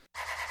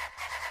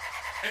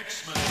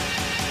X-Men.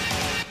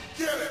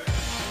 Get it!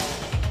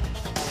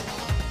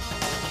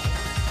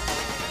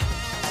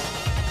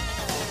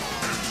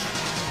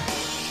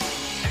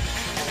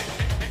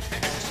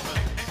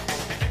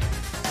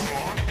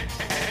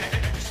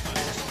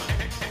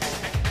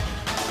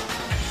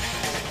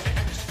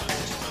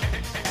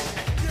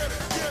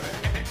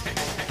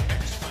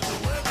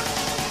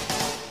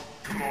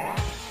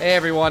 Hey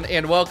everyone,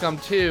 and welcome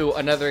to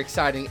another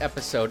exciting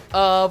episode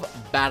of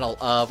Battle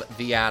of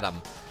the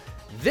Atom.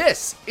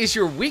 This is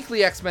your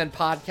weekly X-Men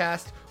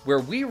podcast where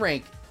we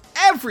rank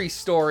every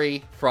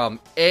story from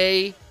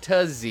A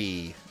to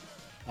Z.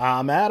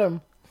 I'm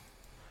Adam.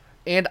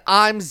 And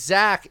I'm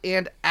Zach.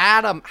 And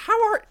Adam,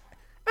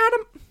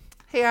 Adam?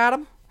 Hey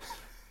Adam.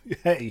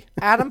 Hey.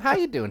 Adam, how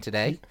you doing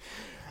today?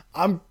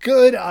 I'm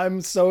good.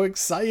 I'm so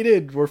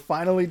excited. We're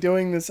finally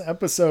doing this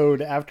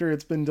episode after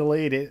it's been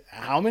delayed.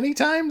 How many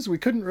times? We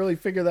couldn't really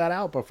figure that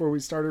out before we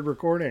started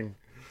recording.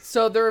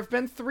 So there have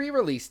been 3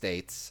 release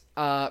dates.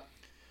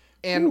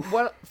 And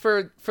what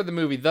for the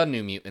movie The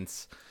New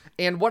Mutants.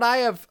 And what I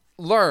have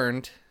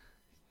learned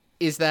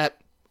is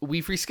that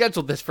we've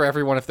rescheduled this for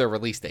every one of their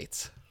release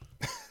dates.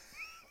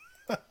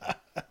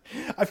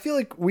 I feel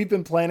like we've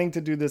been planning to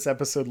do this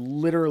episode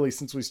literally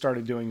since we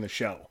started doing the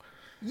show.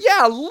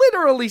 Yeah,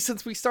 literally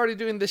since we started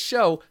doing this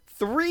show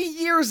 3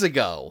 years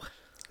ago.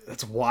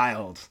 That's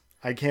wild.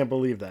 I can't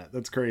believe that.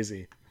 That's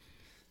crazy.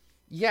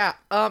 Yeah,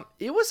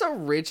 it was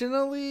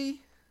originally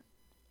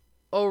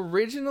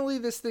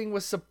this thing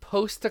was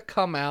supposed to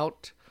come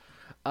out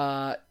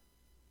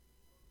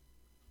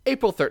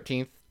April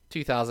 13th,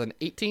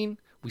 2018.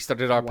 We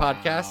started our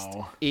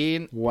podcast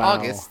in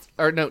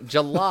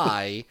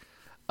July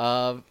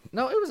of,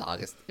 no, it was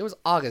August. It was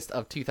August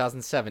of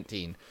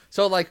 2017.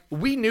 So, like,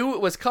 we knew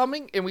it was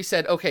coming, and we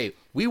said, okay,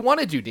 we want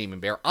to do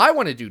Demon Bear. I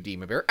want to do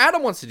Demon Bear.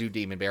 Adam wants to do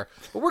Demon Bear.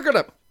 But we're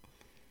gonna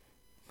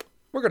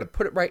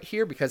put it right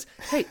here because,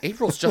 hey,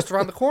 April's just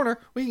around the corner.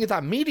 We can get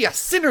that media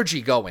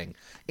synergy going.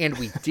 And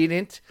we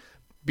didn't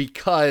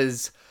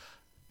because,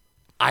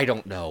 I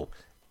don't know.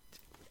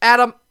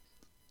 Adam,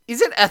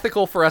 is it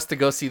ethical for us to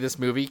go see this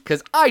movie?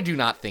 Because I do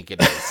not think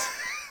it is.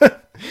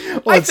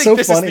 Well, I think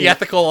this is the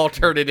ethical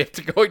alternative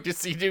to going to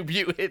see New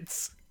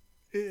Mutants.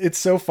 It's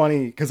so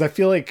funny because I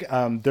feel like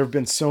there's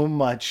been so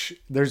much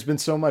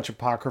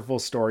apocryphal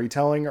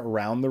storytelling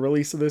around the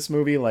release of this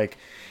movie. Like,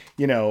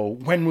 you know,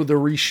 when will the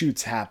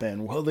reshoots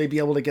happen? Will they be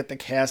able to get the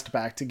cast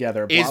back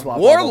together? Blah, is blah,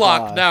 Warlock blah,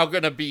 blah, blah. now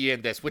going to be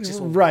in this? Which is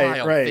a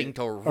right. wild thing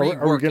to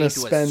rework into a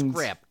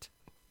script.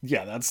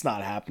 Yeah, that's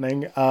not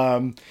happening.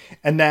 And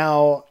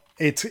now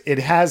it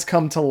has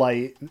come to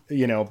light,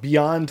 you know,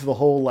 beyond the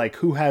whole, like,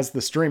 who has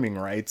the streaming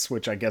rights,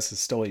 which I guess is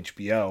still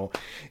HBO,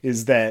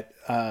 is that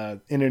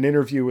in an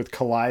interview with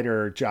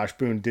Collider, Josh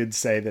Boone did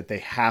say that they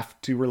have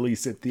to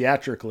release it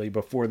theatrically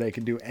before they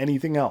can do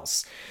anything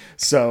else.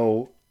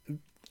 So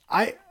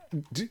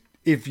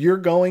if you're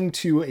going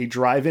to a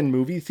drive-in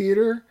movie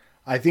theater,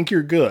 I think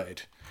you're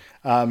good.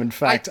 In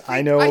fact,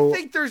 I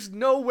think there's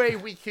no way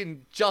we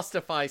can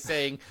justify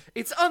saying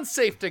it's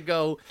unsafe to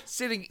go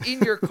sitting in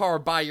your car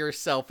by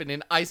yourself in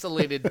an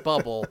isolated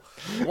bubble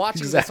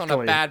watching this on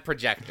a bad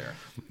projector.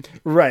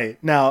 Right.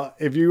 Now,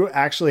 if you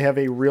actually have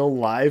a real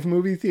live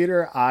movie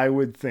theater, I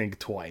would think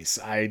twice.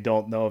 I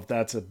don't know if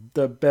that's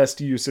the best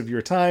use of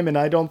your time, and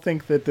I don't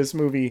think that this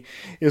movie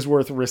is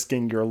worth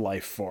risking your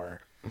life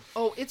for.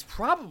 Oh, it's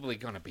probably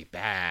going to be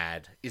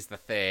bad, is the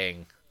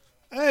thing.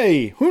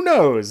 Hey, who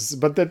knows?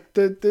 But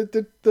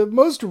the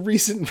most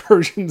recent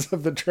versions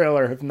of the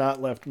trailer have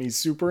not left me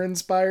super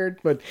inspired.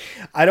 But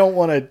I don't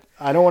want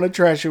to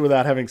trash it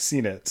without having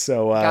seen it.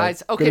 So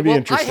guys, okay,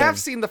 well, I have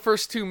seen the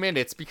first 2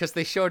 minutes because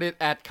they showed it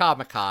at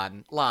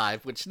Comic-Con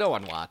live, which no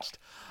one watched.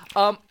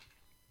 The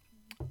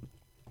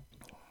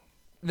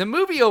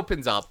movie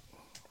opens up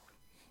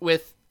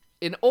with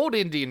an old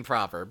Indian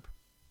proverb.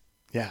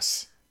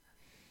 Yes.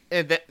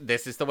 And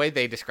this is the way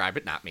they describe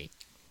it, not me.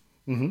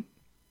 Mm-hmm.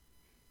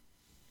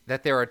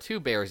 That there are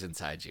 2 bears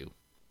inside you.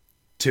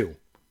 2.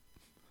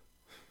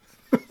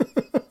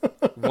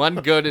 One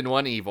good and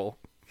one evil.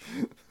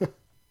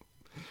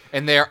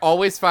 And they are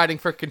always fighting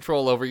for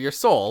control over your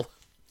soul.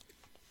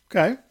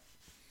 Okay.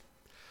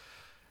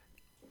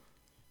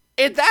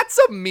 And that's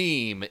a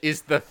meme,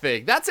 is the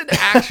thing. That's an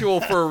actual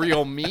for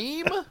real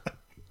meme.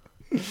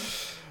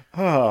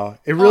 Oh,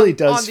 it really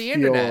does on the feel.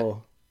 internet.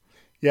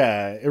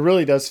 Yeah, it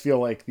really does feel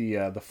like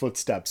the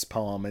Footsteps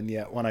poem, and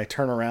yet when I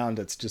turn around,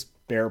 it's just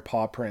bear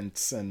paw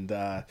prints, and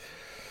I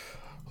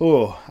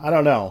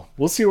don't know.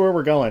 We'll see where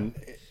we're going.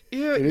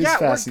 It is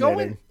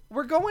fascinating.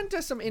 We're going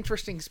to some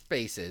interesting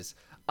spaces,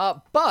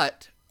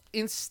 but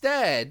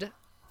instead,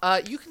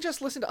 you can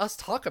just listen to us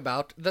talk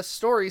about the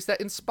stories that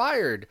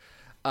inspired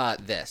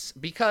this,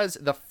 because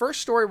the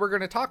first story we're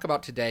going to talk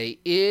about today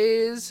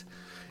is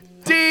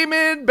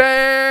Demon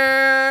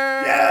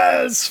Bear!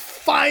 Yes!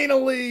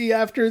 Finally!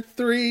 After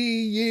 3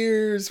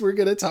 years, we're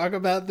going to talk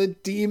about the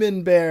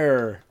Demon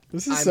Bear.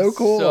 This is so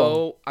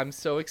cool. I'm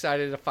so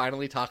excited to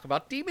finally talk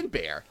about Demon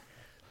Bear.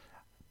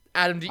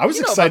 Adam, do you I was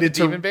know excited about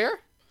the Demon Bear?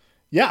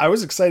 Yeah, I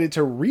was excited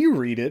to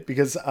reread it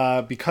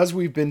because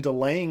we've been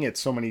delaying it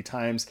so many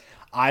times.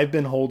 I've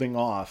been holding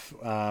off,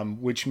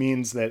 which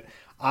means that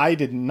I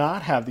did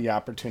not have the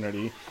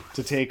opportunity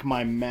to take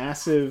my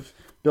massive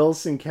Bill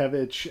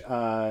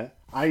Sienkiewicz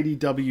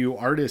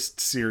IDW artist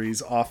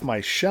series off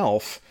my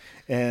shelf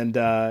and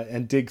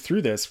dig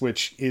through this,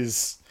 which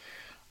is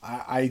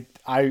I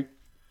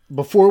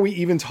before we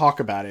even talk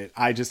about it,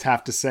 I just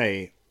have to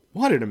say,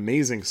 what an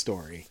amazing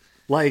story!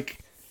 Like,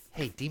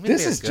 Hey, Demon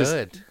this Bear's is just-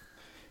 good.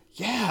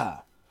 yeah.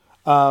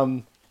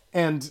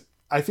 And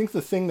I think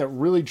the thing that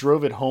really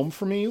drove it home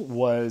for me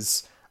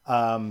was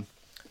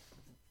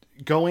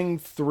going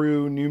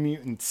through New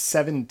Mutant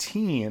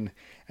 17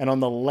 and on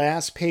the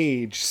last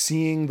page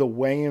seeing the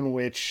way in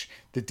which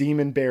the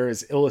Demon Bear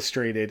is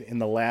illustrated in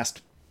the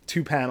last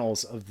 2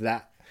 panels of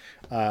that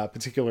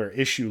particular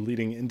issue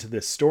leading into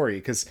this story.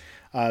 Because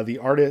the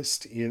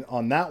artist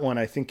on that one,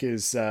 I think,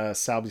 is Sal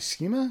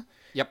Buscema.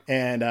 Yep.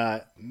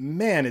 And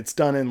man, it's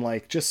done in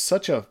like just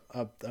such a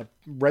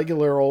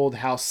regular old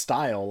house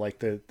style, like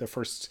the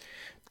first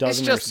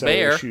dozen or just so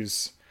Bear.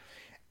 issues.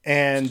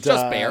 And It's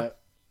just Bear.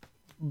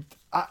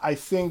 I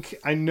think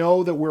I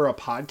know that we're a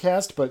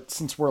podcast, but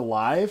since we're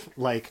live,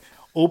 like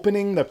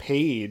opening the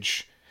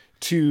page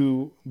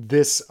to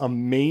this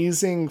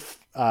amazing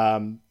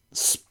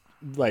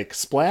like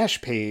splash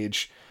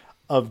page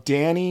of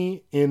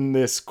Danny in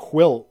this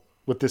quilt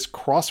with this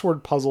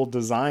crossword puzzle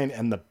design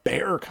and the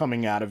bear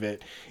coming out of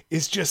it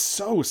is just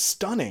so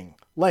stunning.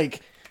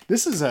 Like,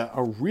 this is a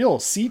real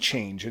sea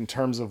change in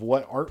terms of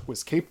what art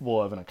was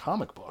capable of in a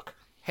comic book.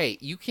 Hey,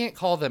 you can't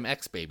call them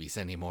X-Babies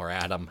anymore,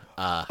 Adam.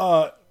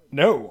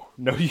 No,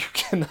 you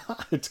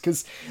cannot,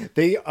 because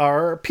they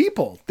are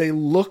people. They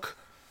look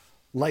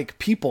like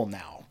people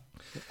now.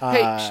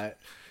 Hey,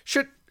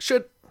 should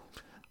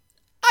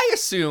I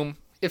assume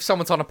if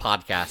someone's on a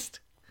podcast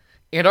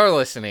and are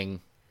listening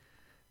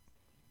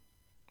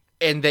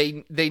and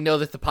they know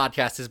that the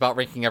podcast is about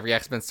ranking every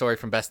X-Men story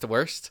from best to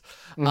worst,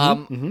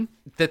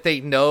 that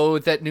they know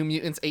that New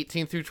Mutants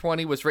 18 through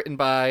 20 was written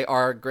by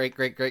our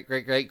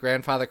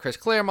great-great-great-great-great-grandfather Chris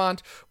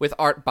Claremont with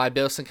art by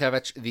Bill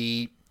Sienkiewicz,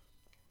 the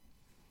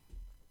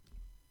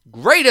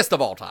greatest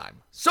of all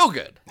time. So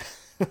good.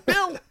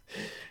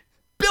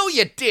 Bill,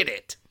 you did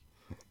it.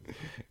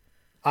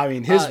 I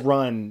mean, his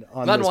run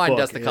on Len this Wein book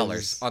does the is-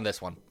 colors on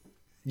this one.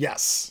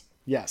 Yes.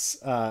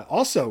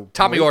 Also,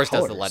 Tommy great Orrs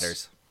does the colors.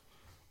 letters.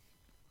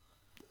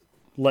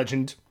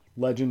 Legend.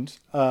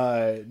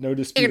 No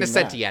dispute. And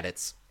Ascenti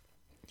edits.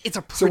 It's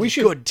a So we pretty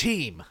should- good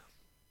team.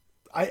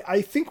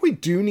 I think we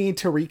do need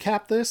to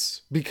recap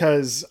this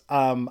because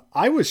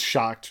I was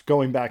shocked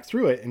going back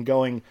through it and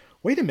going,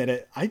 wait a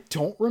minute, I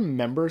don't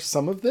remember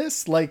some of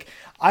this. Like,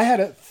 I had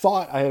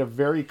a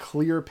very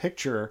clear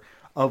picture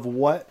of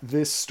what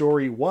this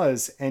story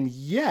was, and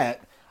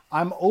yet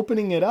I'm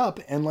opening it up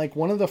and like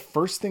one of the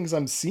first things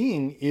I'm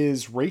seeing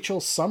is Rachel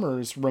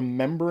Summers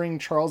remembering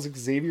Charles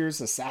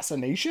Xavier's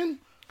assassination.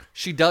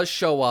 She does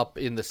show up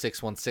in the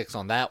 616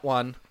 on that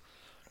one.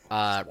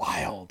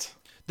 Wild.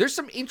 There's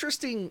some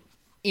interesting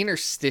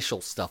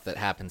interstitial stuff that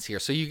happens here.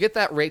 So you get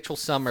that Rachel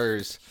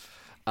Summers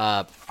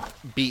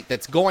beat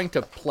that's going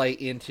to play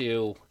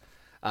into...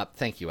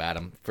 thank you,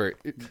 Adam, for...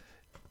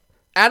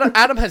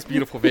 Adam has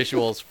beautiful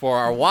visuals for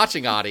our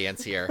watching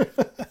audience here.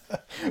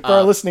 For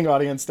our listening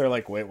audience, they're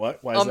like, wait,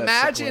 what? Why is that?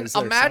 Why is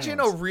there Imagine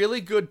a silence?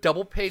 really good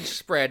double-page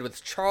spread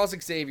with Charles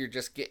Xavier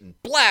just getting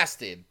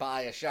blasted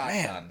by a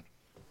shotgun.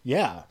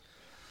 Yeah.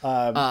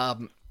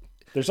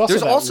 There's there's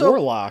that also-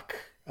 Warlock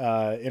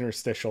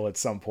interstitial at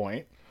some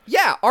point.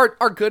 Yeah,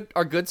 our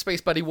good space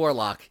buddy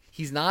Warlock.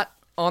 He's not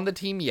on the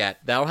team yet.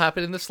 That'll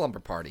happen in the slumber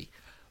party.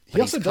 But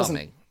He also he's doesn't.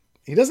 coming.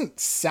 He doesn't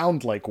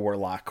sound like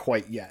Warlock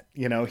quite yet.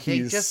 You know, They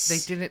he's they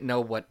didn't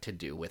know what to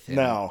do with him.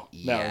 no,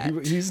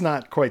 yet. he's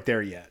not quite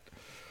there yet.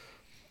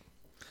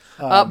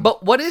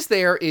 But what is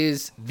there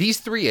is these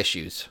 3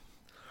 issues,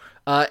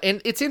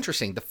 and it's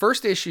interesting. The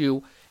first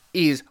issue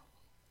is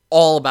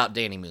all about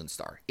Danny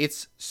Moonstar.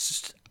 It's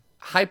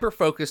hyper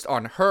focused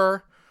on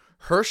her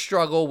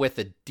struggle with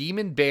a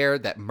demon bear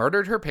that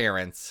murdered her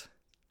parents,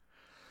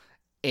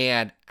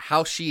 and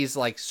how she's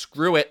like,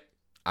 screw it,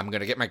 I'm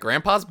gonna get my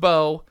grandpa's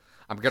bow,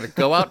 I'm gonna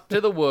go out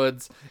to the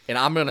woods, and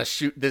I'm gonna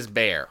shoot this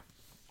bear.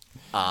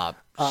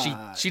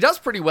 She does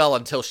pretty well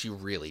until she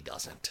really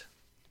doesn't.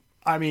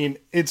 I mean,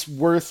 it's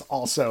worth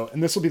also,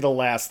 and this will be the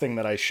last thing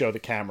that I show the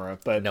camera,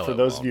 but No, for it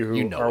those won't. of you who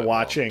You know are it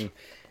watching,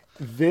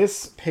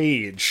 this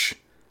page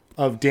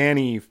of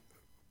Danny,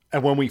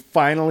 and when we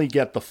finally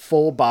get the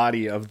full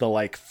body of the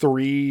like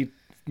 3,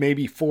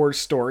 maybe 4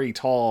 story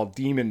tall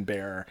demon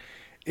bear,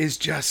 is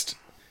just,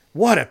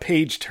 what a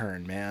page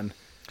turn, man.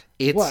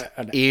 It's What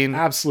an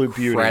absolute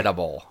beauty.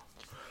 incredible.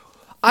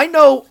 I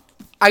know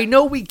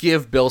we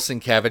give Bill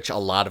Sienkiewicz a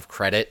lot of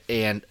credit,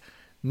 and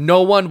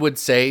no one would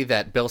say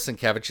that Bill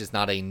Sienkiewicz is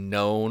not a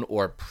known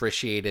or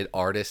appreciated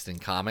artist in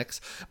comics,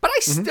 but I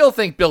still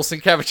think Bill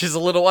Sienkiewicz is a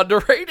little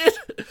underrated.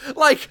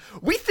 Like,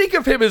 we think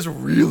of him as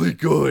really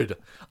good.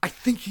 I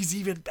think he's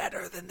even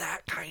better than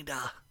that,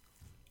 kinda.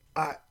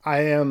 I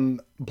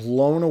am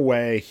blown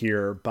away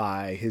here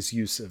by his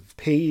use of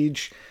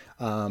page.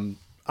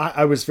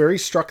 I was very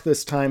struck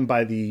this time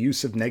by the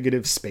use of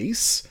negative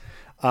space.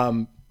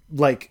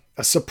 Like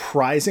a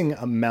surprising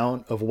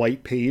amount of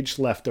white page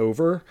left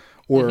over,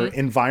 or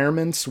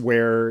environments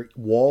where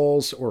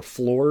walls or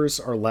floors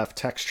are left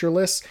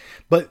textureless,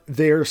 but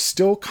they're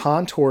still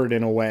contoured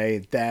in a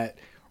way that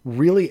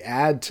really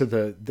add to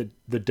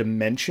the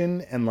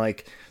dimension and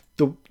like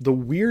the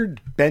weird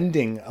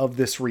bending of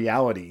this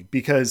reality.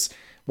 Because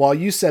while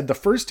you said the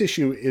first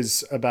issue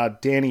is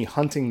about Danny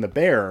hunting the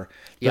bear,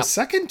 the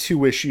second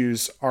two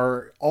issues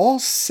are all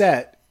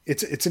set.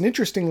 It's an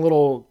interesting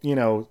little,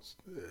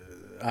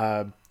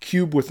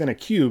 cube within a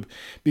cube,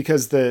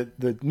 because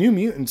the New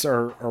Mutants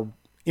are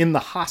in the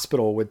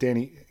hospital with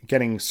Danny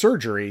getting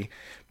surgery,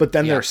 but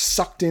then they're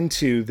sucked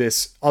into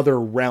this other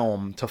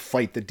realm to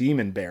fight the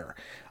demon bear.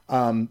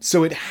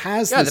 So it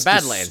has this the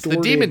Badlands, the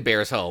demon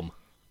bear's home.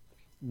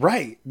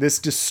 Right. This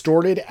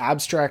distorted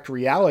abstract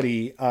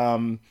reality,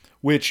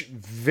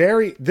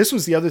 this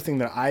was the other thing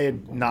that I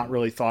had not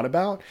really thought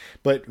about,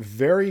 but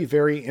very,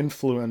 very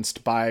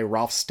influenced by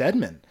Ralph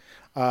Steadman,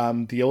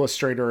 the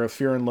illustrator of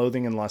Fear and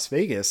Loathing in Las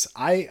Vegas.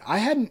 I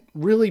hadn't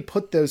really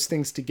put those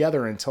things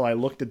together until I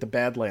looked at the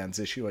Badlands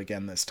issue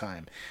again this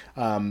time.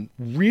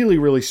 Really,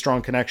 really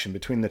strong connection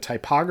between the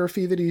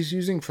typography that he's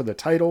using for the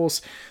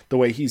titles, the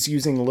way he's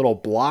using little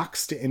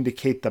blocks to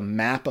indicate the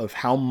map of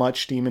how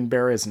much Demon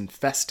Bear is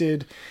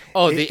infested.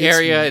 Oh, the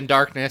area in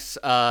darkness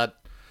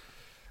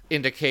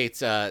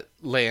indicates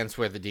lands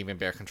where the Demon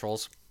Bear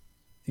controls.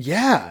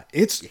 Yeah,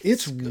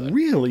 it's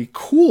really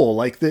cool.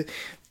 Like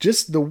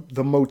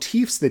the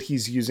motifs that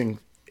he's using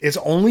is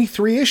only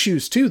 3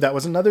 issues too. That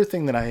was another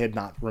thing that I had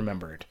not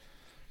remembered.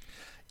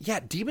 Yeah,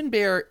 Demon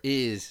Bear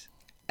is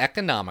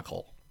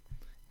economical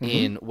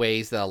in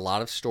ways that a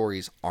lot of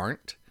stories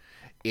aren't.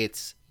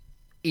 It's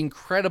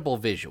incredible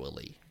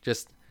visually,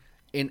 just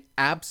an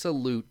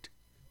absolute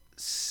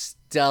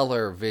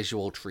stellar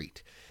visual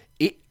treat.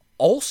 It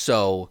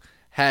also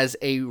has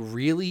a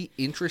really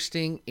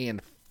interesting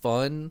and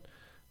fun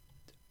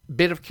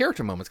bit of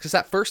character moments, because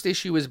that first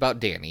issue is about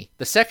Danny.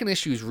 The second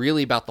issue is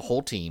really about the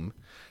whole team,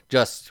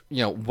 just,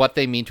 what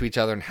they mean to each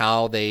other and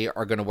how they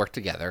are going to work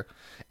together.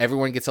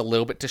 Everyone gets a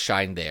little bit to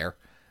shine there.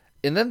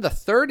 And then the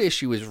third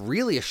issue is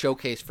really a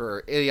showcase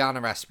for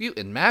Illyana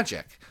Rasputin,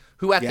 Magik,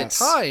 who at the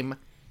time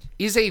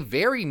is a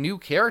very new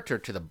character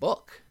to the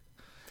book.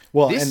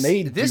 Well, and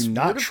they do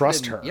not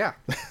trust her. Yeah.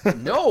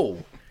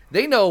 No.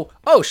 They know,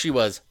 she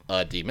was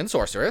a demon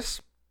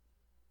sorceress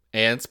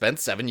and spent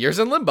 7 years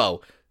in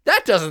limbo.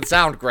 That doesn't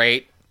sound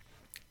great.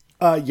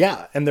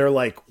 Yeah, and they're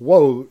like,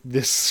 whoa,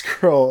 this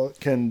girl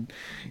can,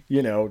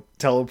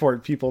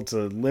 teleport people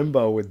to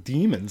limbo with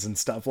demons and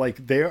stuff.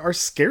 Like, they are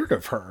scared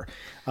of her.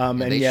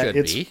 And yet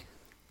it's be.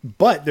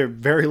 But they're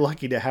very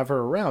lucky to have her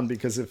around,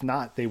 because if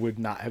not, they would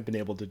not have been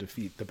able to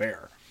defeat the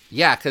bear.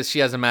 Yeah, because she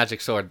has a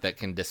magic sword that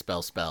can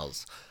dispel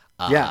spells.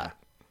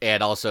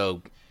 And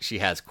also, she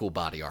has cool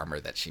body armor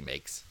that she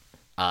makes.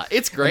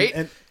 It's great.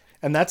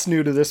 And that's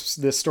new to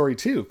this story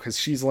too, because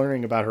she's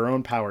learning about her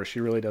own power.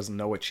 She really doesn't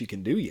know what she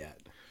can do yet.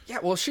 Yeah,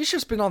 well, she's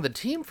just been on the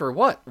team for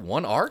what?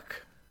 One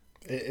arc?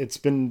 It's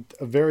been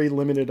a very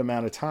limited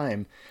amount of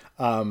time.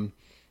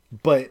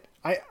 But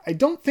I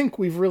don't think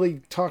we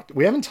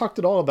haven't talked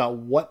at all about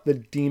what the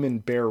Demon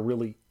Bear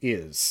really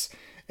is.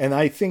 And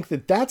I think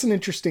that that's an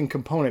interesting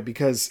component,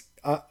 because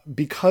the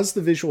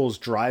visuals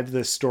drive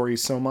this story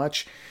so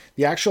much,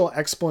 the actual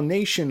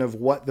explanation of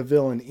what the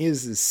villain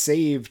is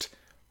saved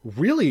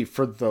really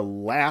for the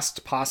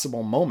last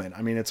possible moment.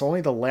 I mean, it's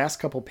only the last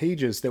couple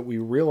pages that we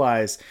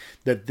realize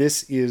that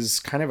this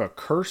is kind of a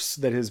curse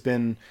that has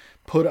been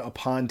put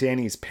upon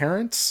Danny's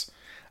parents.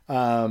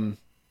 And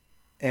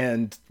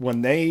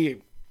when they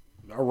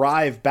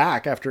arrive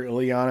back after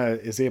Illyana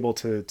is able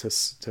to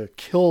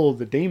kill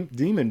the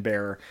Demon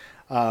Bear,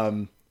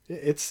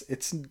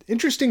 it's an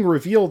interesting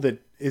reveal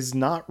that is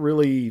not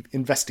really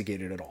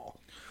investigated at all.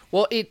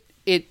 Well,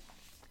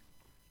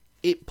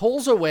 it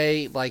pulls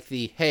away like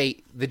the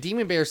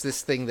Demon Bear's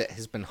this thing that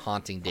has been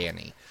haunting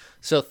Danny.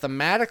 So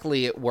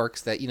thematically it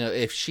works that,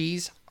 if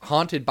she's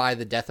haunted by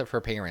the death of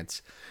her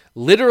parents,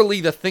 literally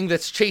the thing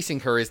that's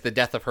chasing her is the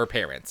death of her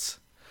parents.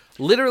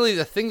 Literally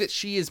the thing that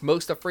she is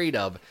most afraid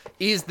of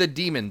is the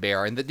Demon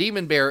Bear, and the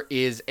Demon Bear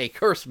is a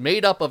curse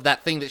made up of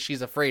that thing that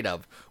she's afraid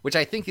of, which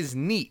I think is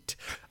neat.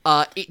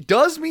 It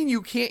does mean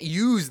you can't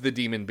use the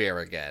Demon Bear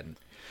again.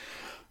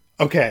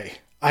 Okay.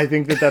 I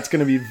think that that's going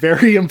to be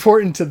very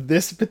important to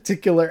this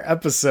particular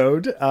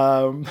episode.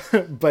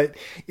 But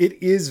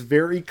it is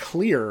very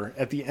clear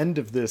at the end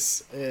of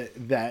this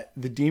that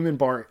the Demon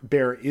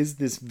Bear is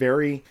this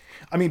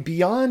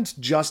beyond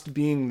just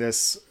being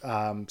this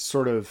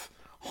sort of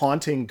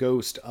haunting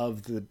ghost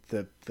of the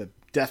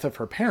death of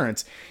her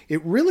parents,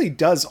 it really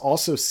does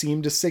also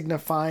seem to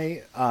signify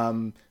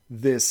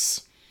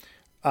this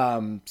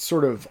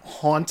sort of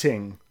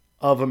haunting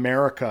of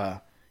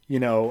America,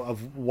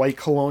 of white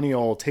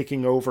colonial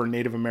taking over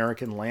Native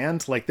American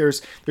land. Like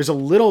there's a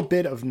little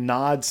bit of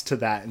nods to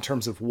that in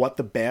terms of what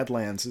the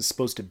Badlands is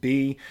supposed to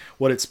be,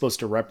 what it's supposed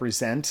to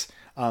represent,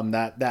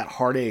 that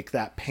heartache,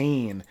 that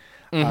pain.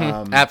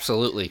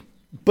 Absolutely.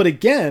 But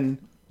again,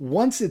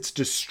 once it's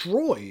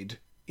destroyed,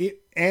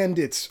 and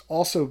it's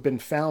also been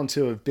found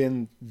to have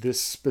been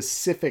this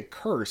specific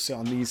curse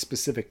on these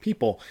specific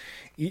people,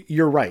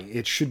 you're right.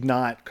 It should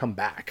not come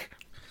back.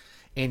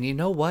 And you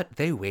know what?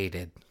 They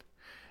waited.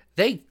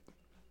 It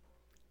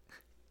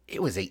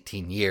was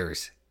 18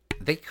 years.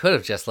 They could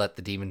have just let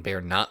the demon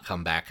bear not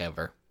come back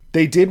ever.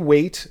 They did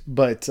wait,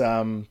 but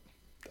I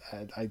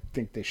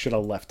think they should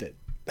have left it.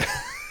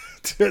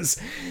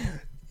 Because,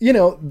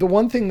 the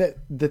one thing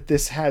that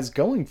this has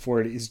going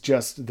for it is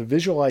just the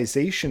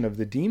visualization of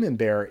the demon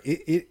bear.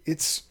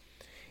 It's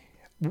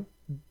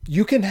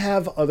you can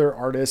have other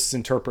artists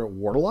interpret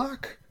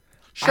Warlock.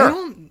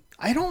 Sure.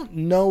 I don't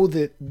know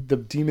that the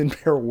demon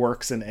bear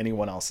works in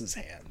anyone else's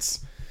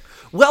hands.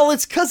 Well,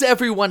 it's because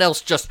everyone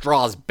else just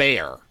draws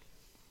bear.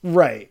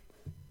 Right.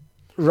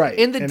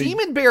 And the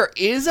demon bear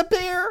is a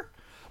bear,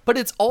 but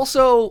it's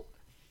also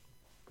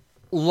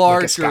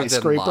larger like a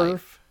than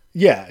life.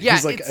 Yeah,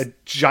 he's like a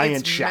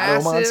giant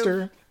shadow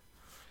monster.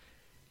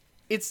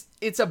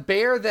 It's a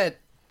bear that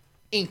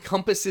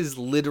encompasses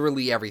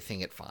literally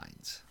everything it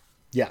finds.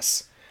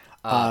 Yes.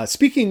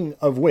 Speaking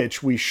of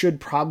which, we should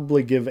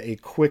probably give a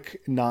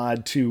quick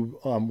nod to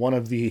one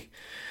of the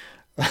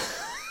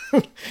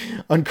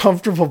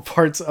uncomfortable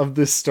parts of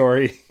this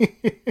story,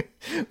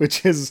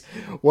 which is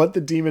what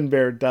the demon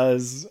bear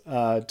does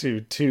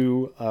to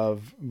two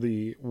of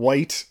the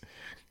white.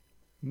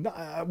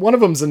 One of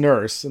them's a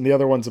nurse and the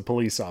other one's a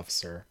police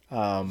officer.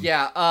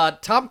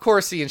 Tom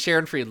Corsi and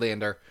Sharon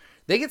Friedlander,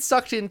 they get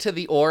sucked into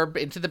the orb,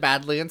 into the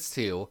Badlands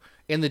too,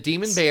 and the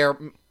demon bear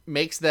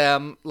makes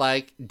them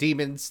like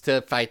demons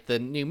to fight the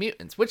New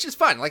Mutants, which is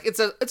fine. Like it's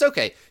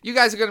okay. You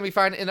guys are gonna be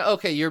fine, and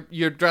okay,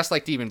 you're dressed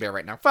like Demon Bear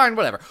right now. Fine,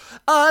 whatever.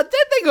 Then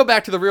they go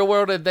back to the real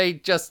world, and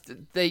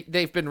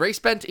they've been race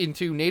bent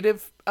into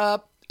native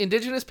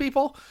indigenous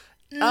people.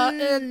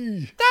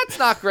 And that's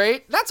not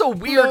great. That's a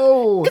weird.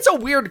 No. It's a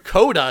weird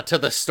coda to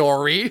the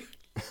story.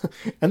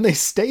 And they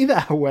stay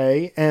that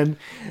way, and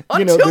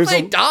until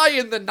they die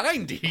in the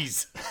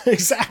 90s.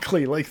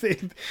 Exactly, like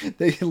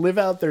they live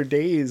out their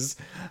days.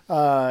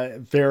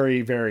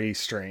 Very, very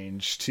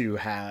strange to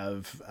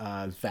have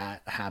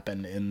that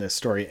happen in this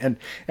story, and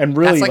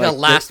really that's like a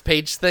last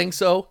page thing.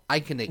 So I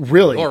can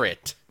ignore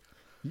it.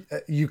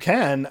 You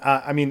can.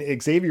 I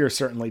mean, Xavier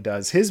certainly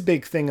does. His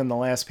big thing in the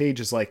last page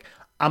is like,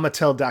 I'm gonna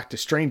tell Doctor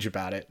Strange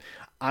about it.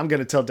 I'm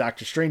gonna tell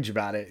Doctor Strange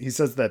about it. He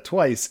says that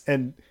twice,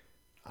 and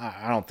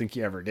I don't think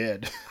he ever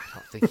did. I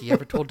don't think he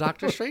ever told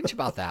Doctor Strange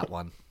about that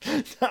one.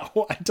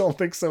 No, I don't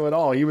think so at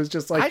all. He was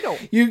just like,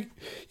 you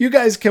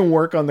guys can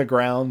work on the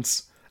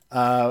grounds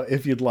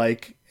if you'd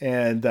like,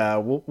 and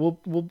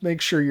we'll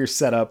make sure you're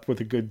set up with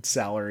a good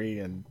salary.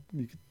 And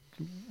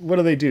what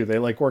do? They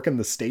like work in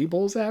the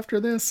stables after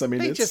this? I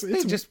mean,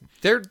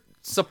 they're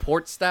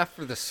support staff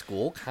for the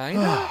school, kind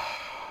of.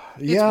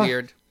 Yeah, it's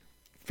weird.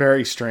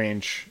 Very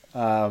strange.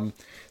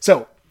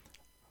 So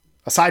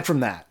aside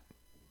from that,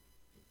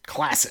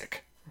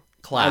 classic.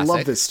 I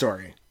love this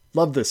story.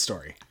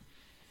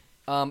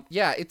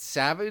 Yeah, it's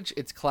savage,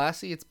 it's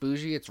classy, it's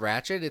bougie, it's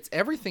ratchet, it's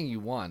everything you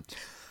want.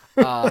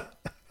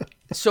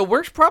 So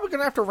we're probably going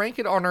to have to rank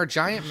it on our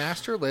giant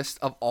master list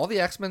of all the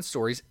X-Men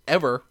stories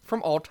ever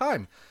from all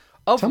time.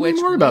 Tell me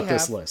more about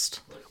this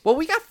list. Well,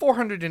 we got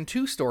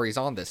 402 stories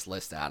on this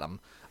list, Adam.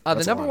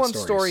 The number one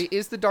story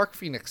is the Dark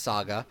Phoenix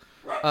saga.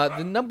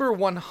 The number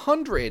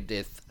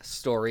 100th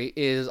story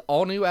is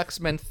All New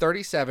X-Men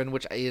 37,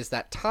 which is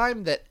that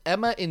time that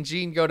Emma and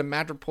Jean go to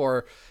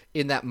Madripoor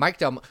in that Mike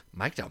Del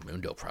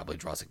Mundo probably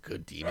draws a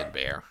good demon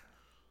bear.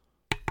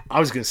 I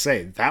was going to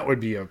say, that would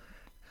be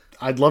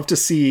I'd love to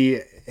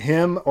see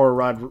him or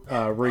Rod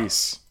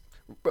Reis.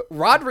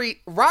 Rod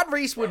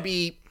Reis would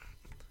be...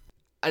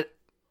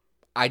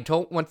 I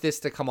don't want this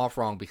to come off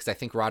wrong because I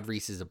think Rod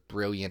Reis is a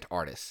brilliant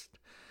artist.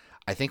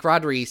 I think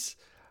Rod Reis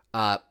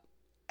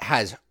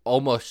has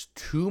almost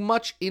too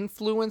much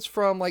influence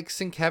from like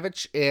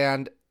Sienkiewicz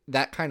and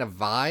that kind of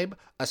vibe,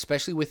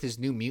 especially with his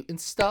New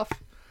Mutants stuff,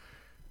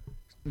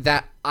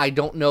 that I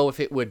don't know if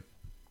it would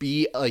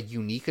be a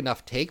unique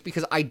enough take,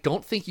 because I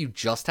don't think you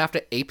just have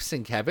to ape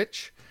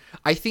Sienkiewicz.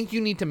 I think you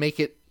need to make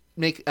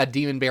a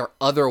demon bear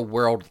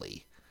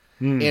otherworldly.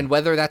 And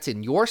whether that's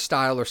in your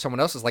style or someone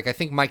else's, like I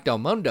think Mike Del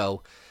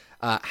Mundo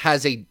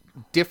has a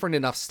different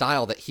enough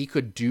style that he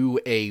could do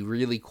a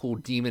really cool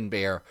demon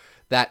bear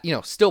that,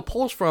 still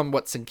pulls from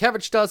what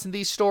Sienkiewicz does in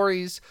these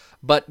stories,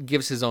 but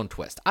gives his own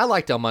twist. I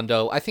like Del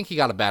Mundo. I think he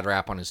got a bad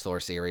rap on his Thor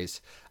series.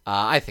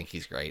 I think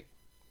he's great.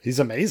 He's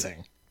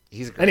amazing.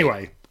 He's great.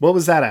 Anyway, what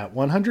was that at?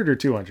 100 or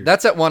 200?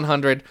 That's at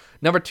 100.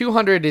 Number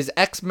 200 is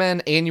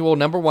X-Men Annual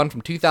 #1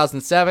 from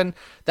 2007.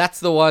 That's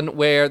the one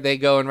where they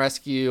go and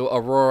rescue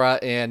Aurora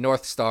and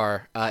North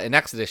Star, and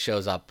Exodus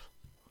shows up.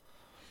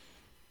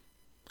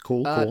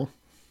 Cool.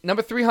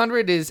 Number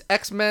 300 is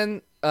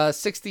X-Men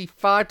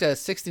 65 to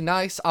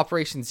 69,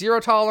 Operation Zero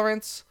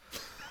Tolerance.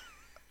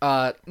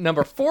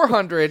 Number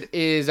 400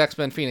 is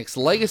X-Men Phoenix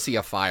Legacy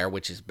of Fire,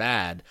 which is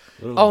bad.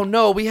 Ooh. Oh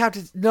no, we have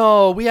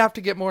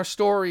to get more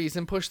stories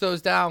and push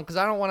those down because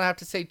I don't want to have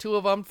to say two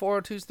of them.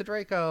 402's the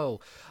Draco.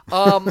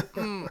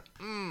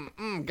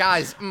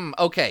 Guys,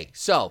 okay,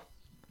 so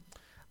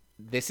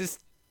this is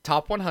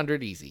top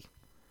 100 easy.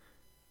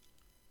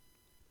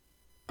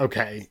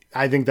 Okay,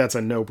 I think that's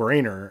a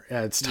no-brainer.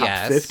 It's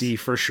top 50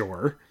 for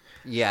sure.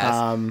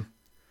 Yes.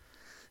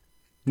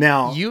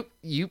 Now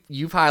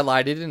you've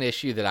highlighted an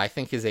issue that I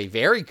think is a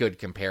very good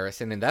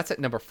comparison, and that's at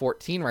number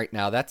 14 right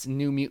now. That's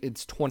New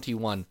Mutants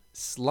 21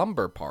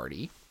 Slumber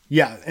Party.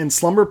 Yeah, and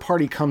Slumber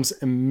Party comes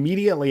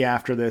immediately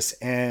after this,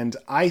 and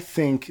I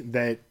think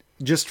that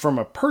just from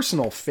a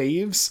personal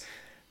faves,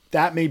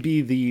 that may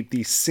be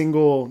the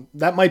single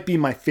that might be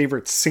my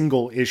favorite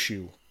single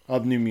issue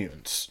of New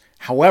Mutants.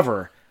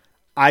 However,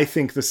 I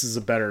think this is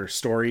a better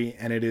story,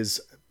 and it is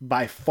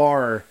by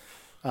far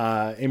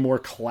a more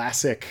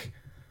classic.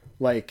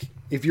 Like,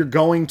 if you're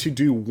going to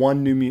do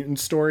one New Mutant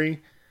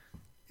story,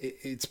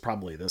 it's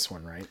probably this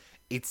one, right?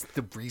 It's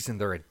the reason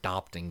they're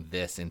adopting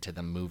this into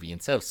the movie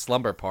instead of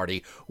Slumber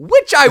Party,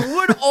 which I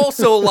would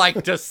also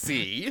like to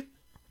see.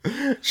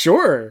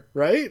 Sure,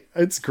 right?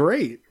 It's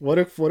great. What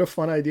a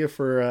fun idea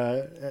for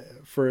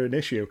an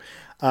issue.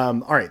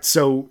 All right,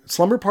 so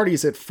Slumber Party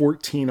is at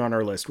 14 on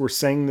our list. We're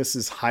saying this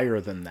is higher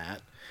than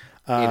that.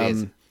 It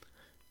is.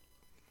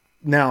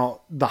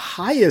 Now, the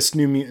highest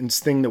New Mutants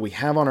thing that we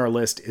have on our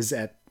list is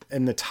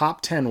in the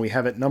top 10. We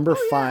have at number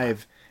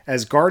 5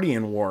 as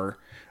Guardian War,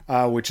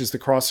 which is the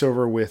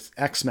crossover with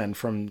X-Men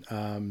from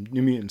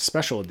New Mutants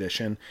Special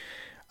Edition.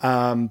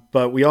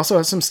 But we also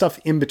have some stuff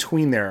in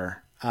between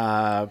there.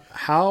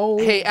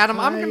 Hey, Adam,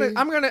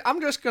 I'm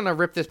just gonna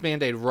rip this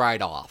Band-Aid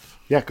right off.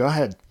 Yeah, go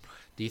ahead.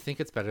 Do you think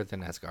it's better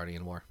than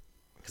Asgardian War?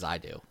 Because I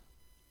do.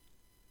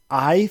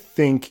 I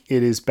think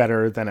it is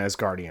better than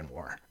Asgardian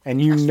War.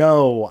 And you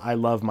know I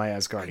love my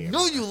Asgardian No,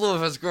 War. you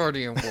love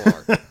Asgardian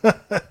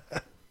War.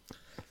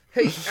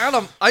 Hey,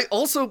 Adam, I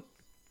also...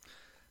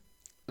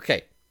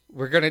 Okay,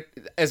 we're gonna...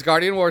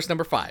 Asgardian War is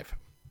number 5.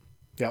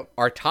 Yep.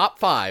 Our top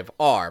 5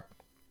 are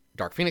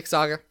Dark Phoenix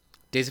Saga,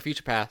 Days of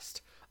Future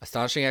Past,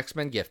 Astonishing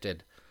X-Men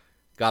Gifted,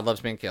 God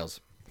Loves Man Kills,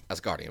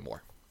 Asgardian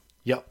War.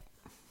 Yep.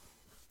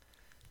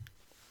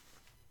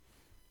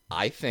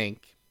 I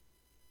think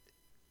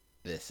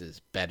this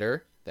is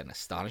better than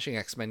Astonishing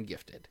X-Men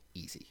Gifted.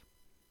 Easy.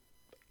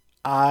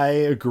 I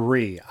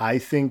agree. I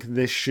think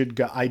this should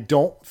go... I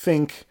don't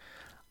think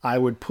I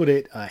would put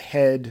it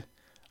ahead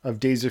of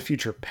Days of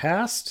Future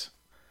Past,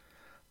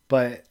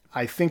 but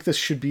I think this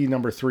should be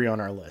number 3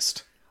 on our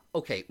list.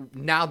 Okay,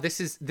 now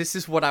this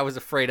is what I was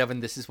afraid of,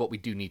 and this is what we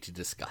do need to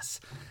discuss.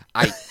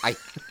 Is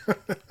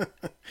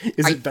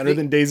it better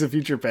than Days of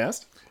Future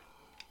Past?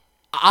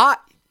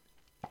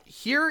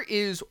 Here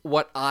is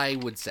what I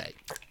would say.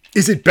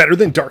 Is it better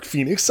than Dark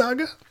Phoenix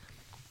Saga?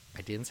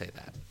 I didn't say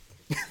that.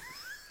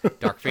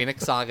 Dark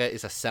Phoenix Saga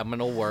is a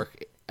seminal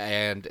work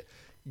and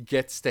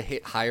gets to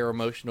hit higher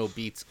emotional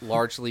beats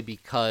largely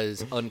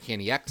because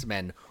Uncanny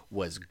X-Men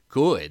was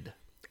good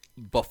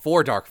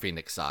before Dark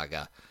Phoenix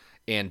Saga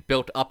and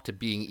built up to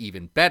being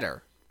even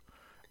better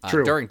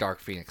during Dark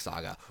Phoenix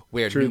Saga,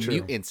 where New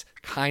Mutants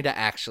kind of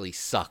actually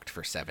sucked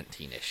for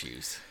 17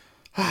 issues.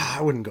 I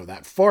wouldn't go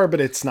that far,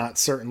 but it's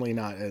certainly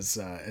not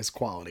as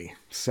quality.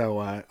 So,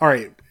 all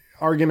right,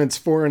 arguments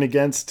for and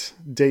against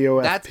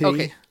DOFP. That's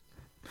okay.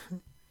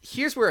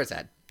 Here's where it's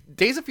at.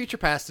 Days of Future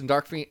Past and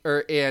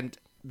and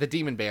the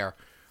Demon Bear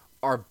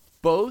are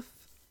both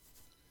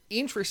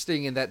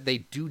interesting in that they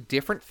do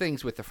different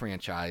things with the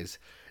franchise.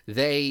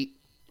 They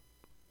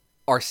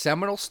are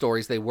seminal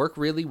stories. They work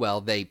really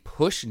well. They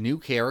push new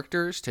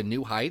characters to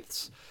new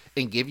heights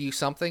and give you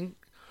something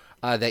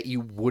that you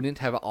wouldn't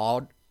have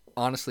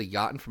honestly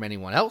gotten from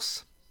anyone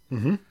else.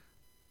 Mm-hmm.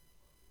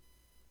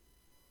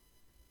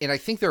 And I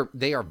think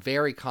they are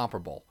very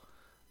comparable.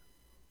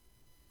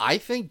 I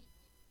think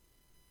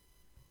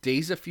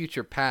Days of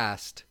Future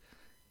Past,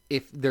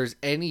 if there's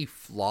any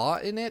flaw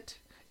in it,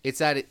 it's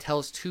that it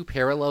tells 2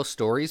 parallel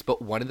stories,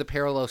 but one of the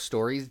parallel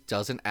stories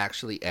doesn't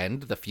actually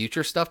end. The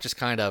future stuff just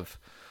kind of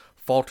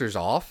falters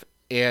off.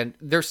 And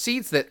there's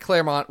seeds that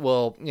Claremont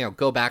will,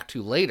 go back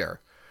to later.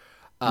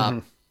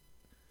 But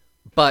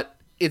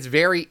it's a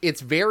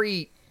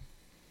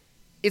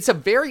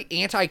very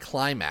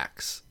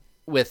anticlimax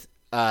with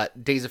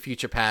Days of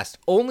Future Past,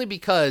 only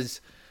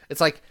because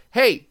it's like,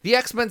 hey, the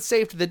X-Men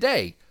saved the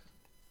day.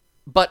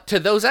 But to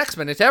those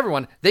X-Men, and to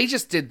everyone, they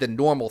just did the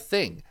normal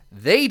thing.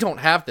 They don't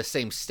have the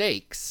same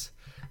stakes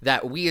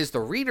that we as the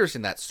readers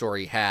in that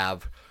story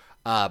have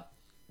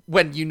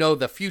when you know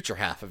the future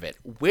half of it.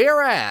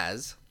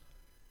 Whereas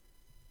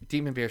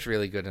Demon Bear's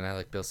really good, and I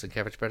like Bill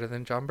Sienkiewicz better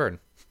than John Byrne.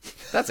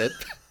 That's it.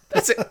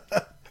 That's it.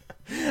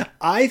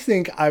 I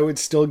think I would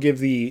still give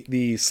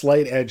the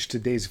slight edge to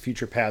Days of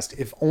Future Past,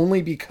 if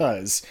only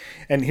because,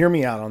 and hear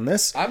me out on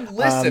this. I'm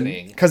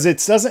listening. Because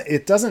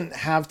it doesn't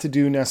have to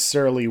do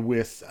necessarily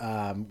with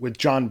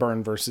John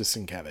Byrne versus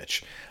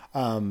Sienkiewicz.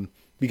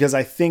 because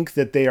I think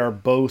that they are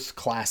both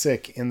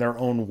classic in their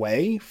own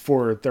way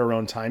for their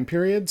own time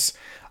periods.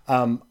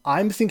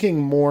 I'm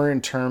thinking more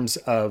in terms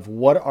of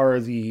what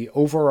are the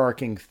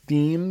overarching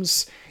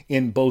themes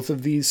in both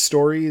of these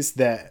stories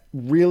that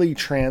really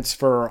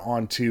transfer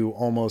onto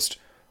almost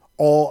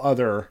all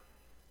other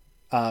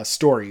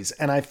stories.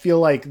 And I feel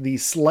like the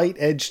slight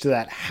edge to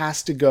that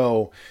has to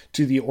go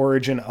to the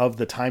origin of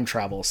the time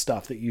travel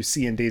stuff that you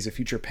see in Days of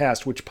Future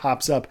Past, which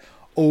pops up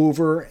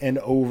over and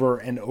over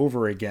and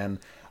over again.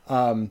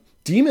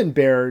 Demon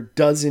Bear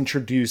does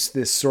introduce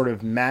this sort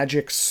of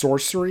magic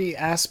sorcery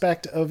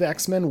aspect of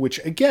X-Men, which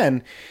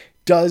again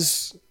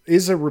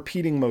is a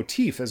repeating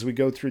motif as we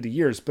go through the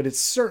years, but it's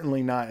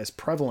certainly not as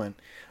prevalent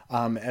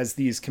as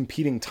these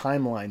competing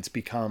timelines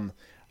become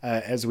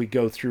as we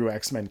go through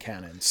X-Men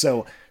canon.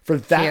 So for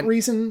that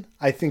reason,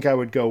 I think I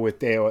would go with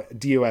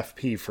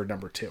DOFP for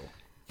number 2.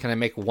 Can I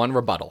make one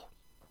rebuttal?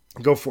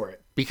 Go for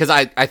it. Because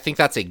I think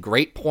that's a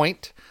great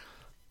point,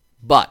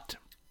 but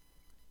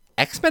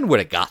X-Men would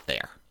have got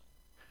there.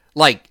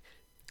 Like,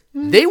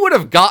 they would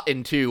have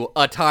gotten to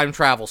a time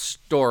travel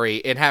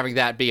story and having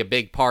that be a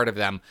big part of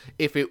them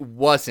if it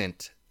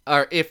wasn't,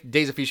 or if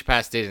Days of Future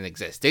Past didn't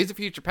exist. Days of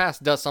Future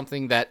Past does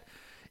something that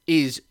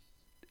is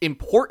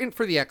important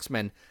for the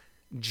X-Men,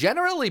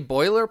 generally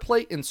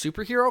boilerplate in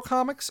superhero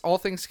comics, all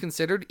things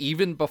considered,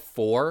 even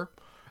before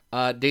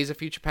Days of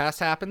Future Past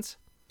happens.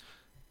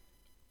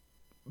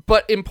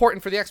 But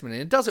important for the X-Men,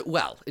 and it does it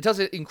well. It does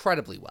it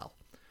incredibly well.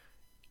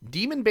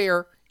 Demon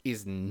Bear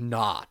is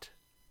not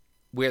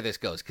where this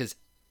goes, because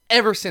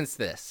ever since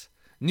this,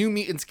 New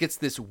Mutants gets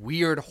this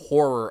weird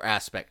horror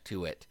aspect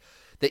to it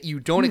that you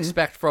don't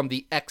expect from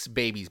the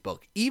X-Babies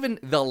book. Even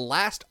the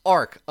last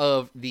arc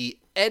of the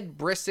Ed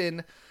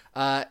Brisson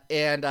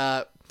and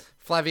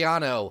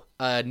Flaviano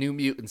New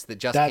Mutants that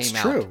just came out.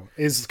 That's true.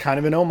 Is kind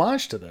of an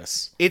homage to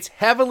this. It's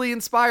heavily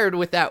inspired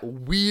with that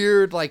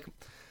weird, like,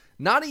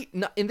 not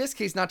in this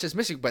case, not just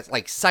mystic, but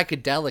like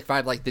psychedelic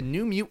vibe. Like the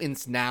New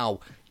Mutants now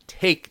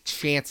take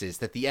chances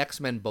that the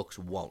X-Men books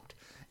won't.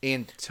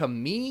 And to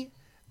me,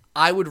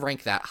 I would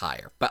rank that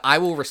higher, but I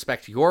will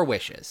respect your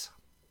wishes.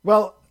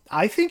 Well,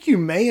 I think you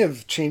may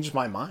have changed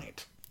my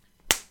mind.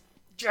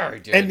 Jerry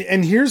did.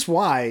 And here's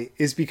why,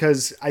 is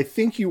because I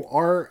think you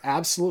are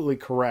absolutely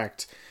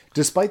correct,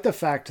 despite the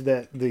fact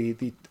that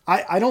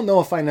I don't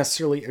know if I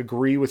necessarily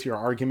agree with your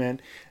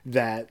argument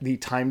that the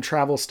time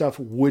travel stuff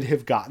would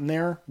have gotten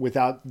there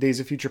without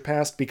Days of Future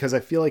Past, because I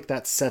feel like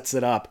that sets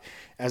it up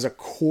as a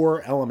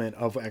core element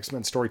of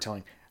X-Men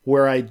storytelling.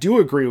 Where I do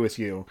agree with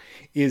you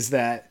is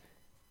that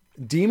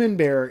Demon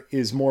Bear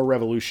is more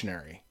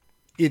revolutionary.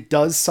 It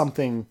does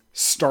something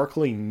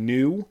starkly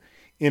new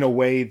in a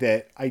way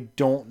that I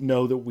don't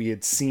know that we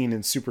had seen in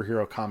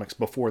superhero comics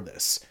before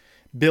this.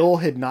 Bill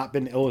had not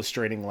been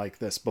illustrating like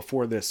this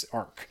before this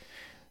arc.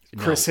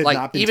 Chris had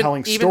not been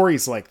telling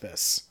stories like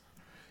this.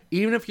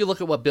 Even if you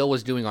look at what Bill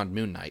was doing on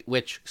Moon Knight,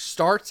 which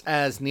starts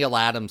as Neil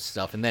Adams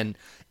stuff and then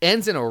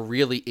ends in a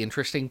really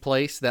interesting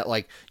place that,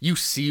 like, you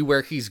see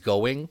where he's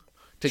going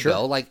to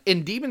go. Like,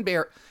 in Demon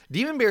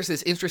Bear's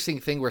this interesting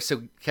thing where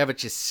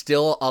Sienkiewicz is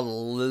still a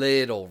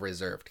little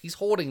reserved. He's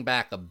holding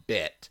back a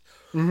bit,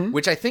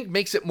 which I think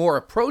makes it more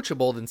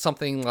approachable than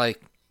something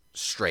like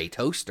Stray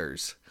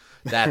Toasters.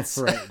 That's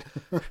right.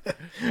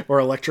 Or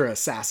Elektra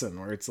Assassin,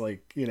 where it's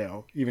like, you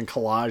know, even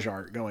collage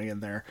art going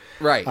in there.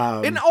 Right.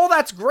 And all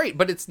that's great,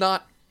 but it's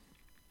not.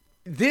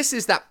 This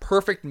is that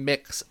perfect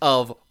mix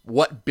of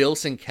what Bill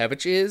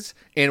Sienkiewicz is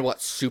and what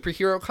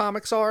superhero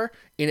comics are,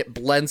 and it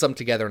blends them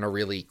together in a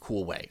really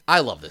cool way. I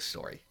love this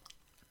story.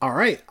 All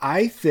right.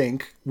 I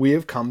think we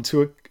have come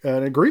to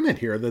an agreement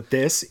here that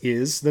this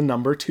is the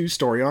number 2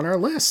 story on our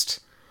list.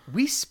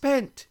 We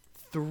spent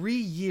 3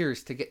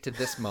 years to get to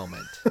this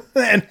moment.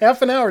 And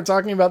half an hour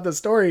talking about the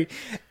story,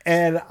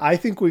 and I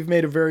think we've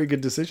made a very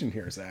good decision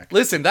here, Zach.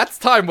 Listen, that's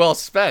time well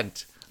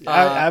spent.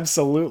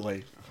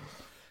 Absolutely.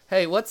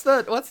 Hey, what's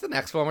the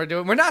next one we're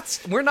doing? We're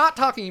not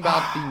talking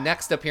about the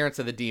next appearance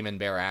of the Demon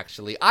Bear,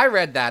 actually. I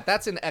read that.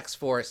 That's in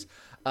X-Force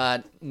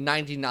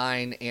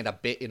 99 and a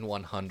bit in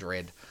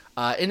 100.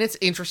 And it's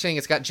interesting.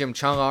 It's got Jim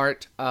Chung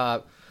art,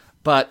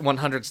 but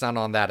 100's not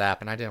on that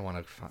app, and I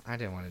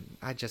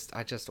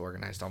just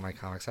organized all my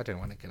comics. I didn't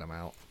want to get them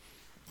out.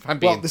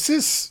 Well, this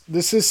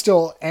is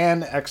still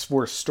an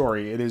X-Force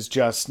story. It is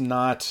just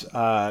not.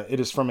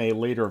 It is from a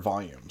later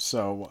volume.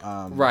 So,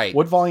 right.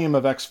 What volume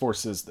of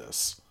X-Force is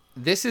this?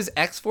 This is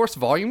X-Force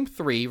Volume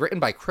 3, written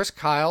by Chris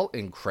Kyle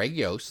and Craig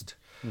Yost.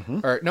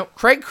 Or no,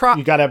 Craig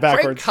You got it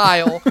backwards. Craig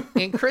Kyle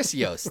and Chris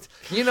Yost.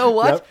 You know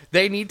what?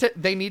 Yep.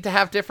 They need to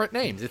have different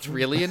names. It's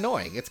really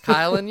annoying. It's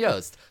Kyle and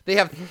Yost. They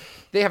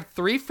have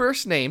 3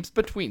 first names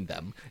between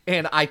them,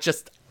 and I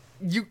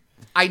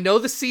know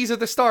the C's are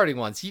the starting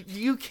ones.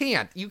 You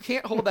can't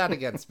hold that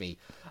against me.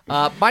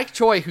 Mike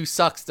Choi, who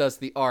sucks, does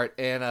the art,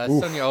 and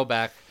Sonia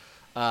Obak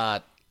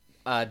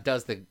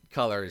does the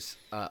colors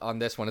on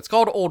this one. It's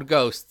called Old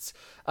Ghosts.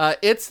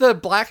 It's the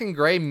black and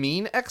gray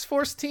mean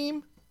X-Force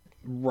team.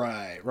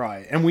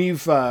 Right. And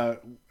we've, I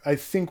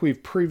think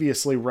we've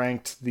previously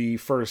ranked the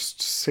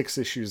first 6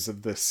 issues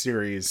of this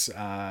series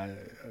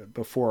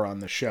before on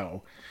the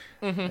show.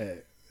 I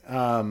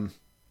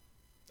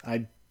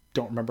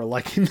don't remember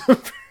liking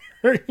them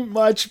very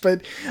much,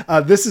 but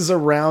this is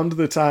around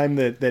the time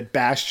that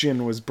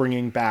Bastion was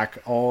bringing back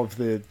all of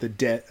the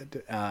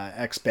dead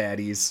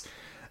ex-baddies.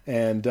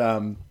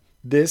 And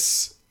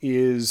this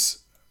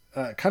is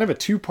kind of a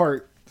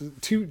two-part,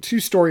 two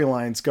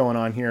storylines going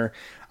on here.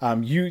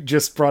 You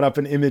just brought up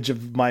an image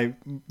of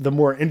the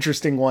more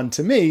interesting one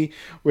to me,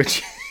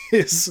 which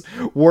is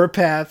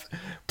Warpath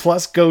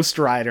plus Ghost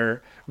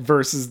Rider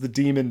versus the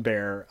Demon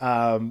Bear.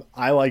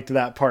 I liked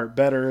that part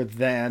better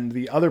than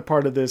the other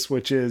part of this,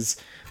 which is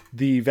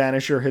the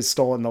Vanisher has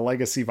stolen the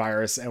legacy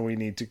virus and we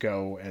need to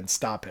go and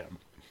stop him.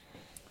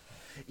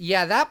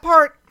 Yeah, that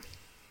part.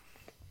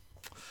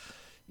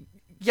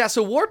 Yeah,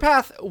 so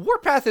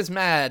Warpath is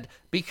mad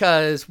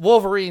because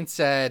Wolverine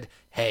said,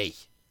 Hey,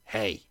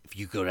 if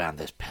you go down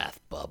this path,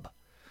 bub,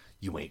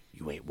 you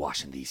ain't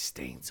washing these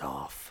stains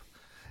off.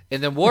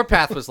 And then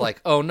Warpath was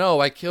like, oh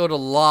no, I killed a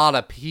lot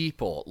of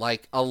people.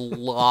 Like, a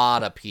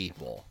lot of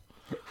people.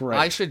 Right.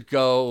 I should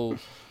go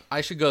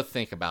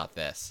think about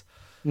this.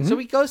 Mm-hmm. So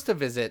he goes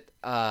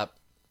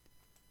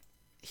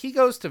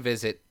to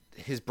visit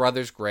his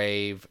brother's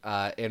grave,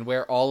 and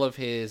where all of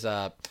his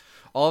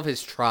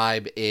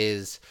tribe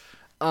is.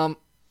 And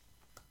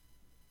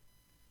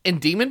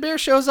Demon Bear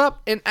shows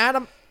up, and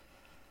Adam,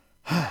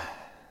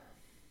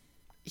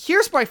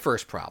 here's my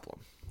first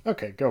problem.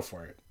 Okay, go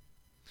for it.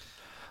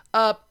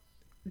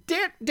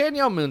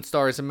 Danielle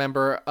Moonstar is a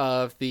member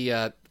of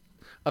the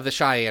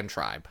Cheyenne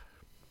tribe.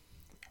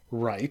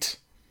 Right.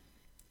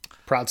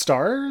 Proud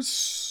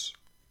Stars?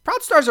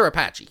 Proud Stars are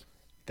Apache.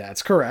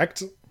 That's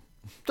correct.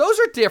 Those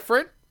are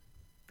different.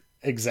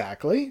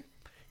 Exactly.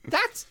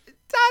 That's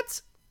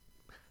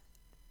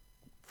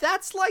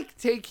like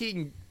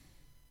taking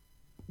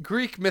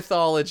Greek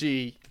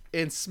mythology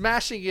and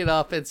smashing it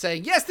up and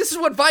saying, yes, this is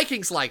what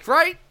Vikings liked,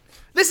 right?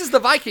 This is the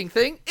Viking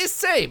thing. It's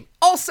same.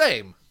 All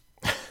same.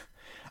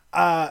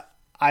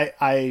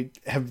 I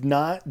have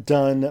not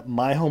done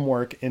my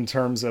homework in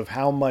terms of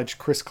how much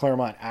Chris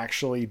Claremont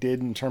actually did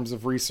in terms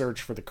of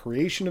research for the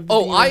creation of the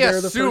Demon I Bear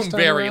assume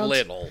very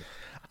little.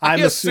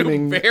 I'm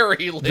assuming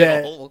very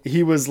little. That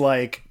he was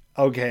like,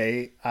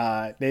 okay,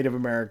 Native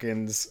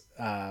Americans,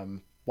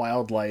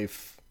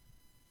 wildlife,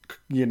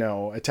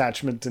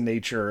 attachment to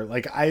nature.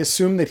 Like, I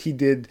assume that he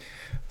did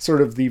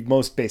sort of the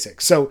most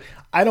basic. So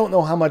I don't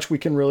know how much we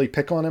can really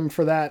pick on him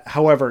for that.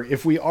 However,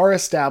 if we are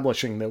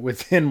establishing that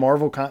within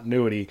Marvel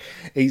continuity,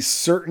 a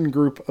certain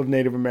group of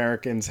Native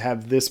Americans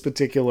have this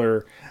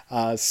particular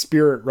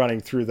spirit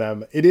running through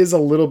them, it is a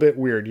little bit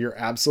weird. You're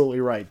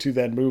absolutely right to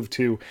then move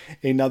to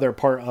another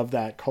part of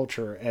that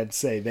culture and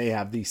say they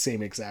have the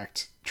same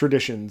exact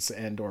traditions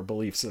and or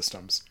belief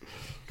systems.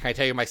 Can I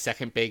tell you my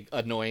second big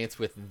annoyance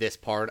with this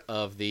part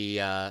of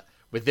the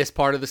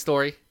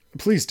story?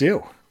 Please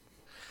do.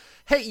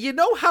 Hey, you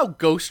know how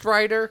Ghost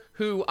Rider,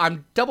 who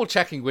I'm double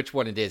checking which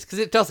one it is because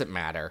it doesn't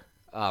matter.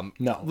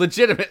 No,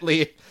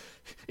 legitimately,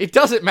 it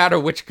doesn't matter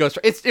which Ghost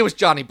Rider. It was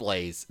Johnny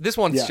Blaze. This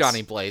one's yes.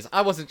 Johnny Blaze.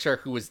 I wasn't sure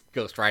who was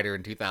Ghost Rider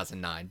in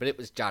 2009, but it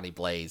was Johnny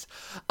Blaze.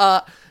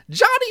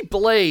 Johnny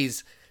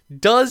Blaze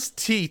does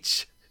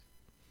teach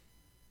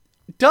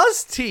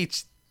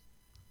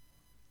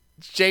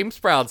James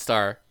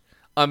Proudstar,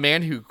 a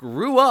man who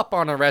grew up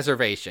on a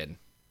reservation.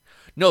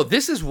 No,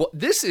 this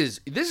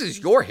is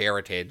your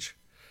heritage.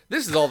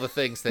 This is all the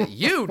things that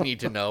you need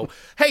to know.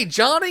 Hey,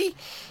 Johnny.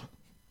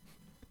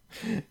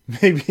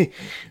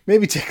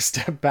 Maybe take a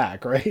step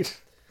back,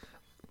 right?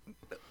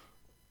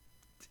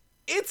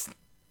 It's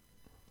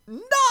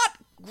not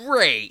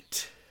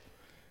great.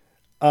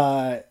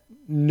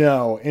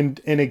 No,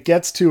 and it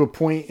gets to a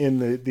point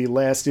in the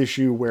last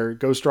issue where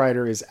Ghost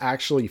Rider is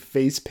actually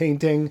face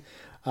painting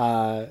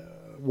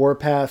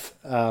Warpath.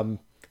 I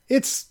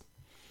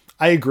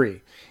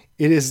agree.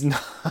 It is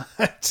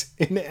not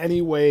in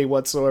any way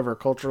whatsoever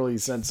culturally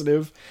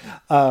sensitive.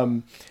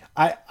 What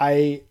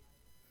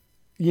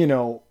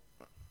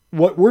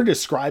we're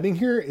describing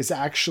here is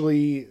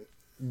actually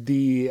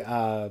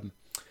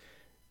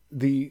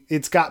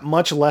it's got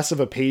much less of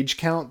a page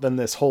count than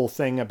this whole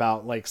thing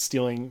about like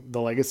stealing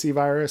the legacy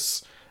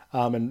virus,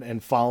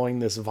 and following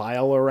this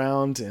vial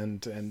around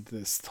and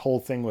this whole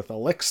thing with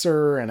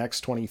Elixir and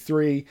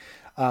X-23.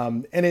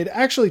 And it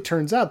actually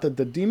turns out that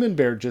the Demon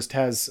Bear just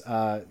has,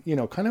 kind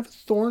of a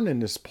thorn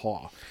in his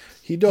paw.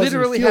 He doesn't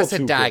literally feel has a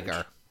too dagger.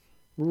 Good.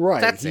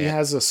 Right. He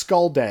has a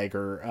skull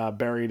dagger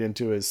buried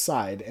into his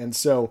side. And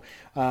so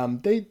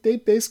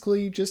they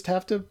basically just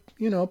have to,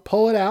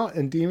 pull it out,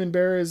 and Demon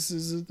Bear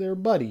is their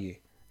buddy.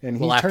 And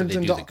he turns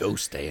into the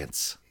ghost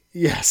dance.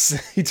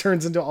 Yes, he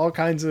turns into all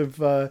kinds of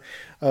what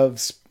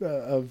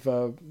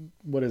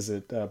is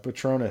it?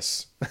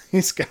 Patronus.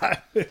 He's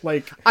got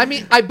like. I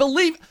mean, I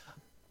believe,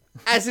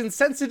 as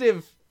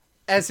insensitive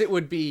as it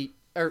would be,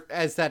 or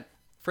as that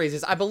phrase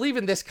is, I believe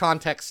in this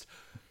context,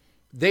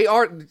 they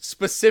are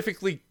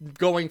specifically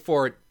going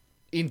for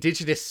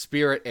indigenous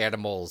spirit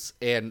animals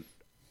and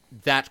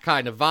that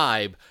kind of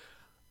vibe.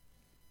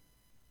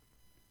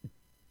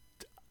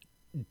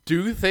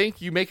 Do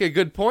think you make a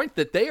good point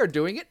that they are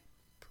doing it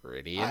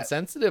pretty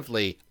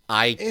insensitively.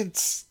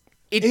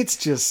 It's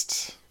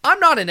just... I'm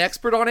not an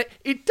expert on it.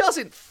 It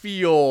doesn't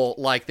feel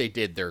like they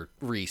did their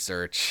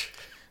research.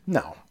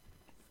 No.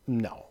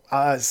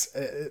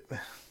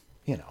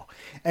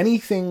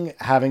 Anything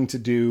having to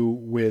do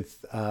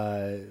with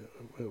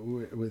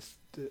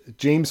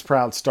James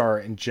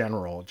Proudstar in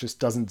general just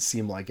doesn't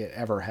seem like it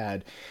ever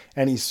had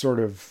any sort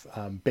of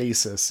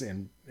basis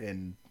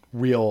in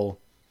real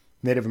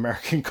Native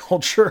American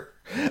culture.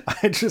 I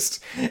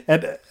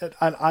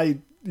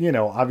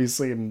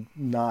obviously am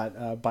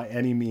not by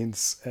any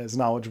means as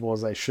knowledgeable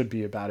as I should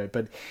be about it,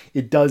 but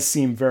it does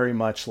seem very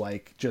much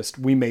like just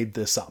we made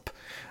this up.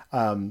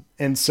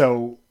 And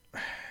so,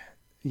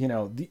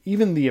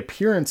 even the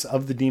appearance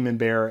of the demon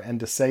bear, and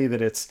to say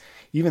that it's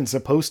even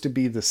supposed to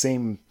be the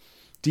same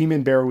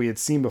demon bear we had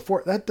seen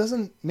before, that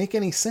doesn't make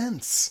any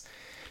sense.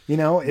 It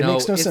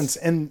makes no sense.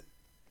 And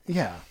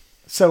yeah,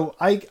 so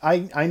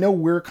I know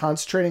we're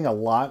concentrating a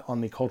lot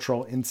on the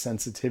cultural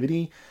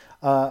insensitivity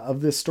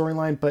of this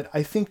storyline, but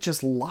I think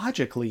just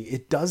logically,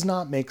 it does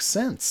not make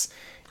sense.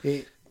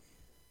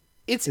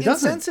 It's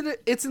insensitive.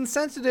 It's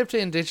insensitive to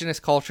indigenous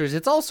cultures.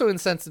 It's also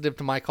insensitive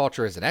to my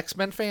culture as an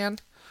X-Men fan,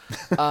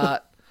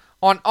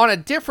 on a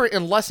different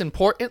and less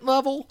important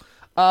level.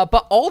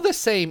 But all the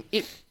same,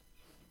 it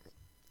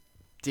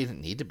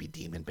didn't need to be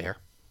Demon Bear.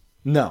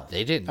 No,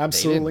 they didn't.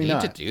 Absolutely they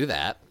didn't need not. to do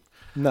that.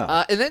 No.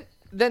 And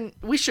then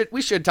we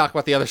should talk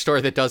about the other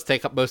story that does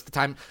take up most of the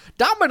time.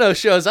 Domino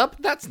shows up.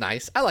 That's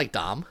nice. I like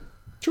Dom.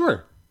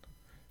 Sure.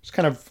 Just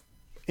kind of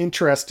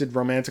interested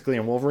romantically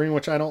in Wolverine,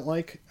 which I don't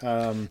like.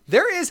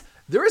 There is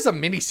a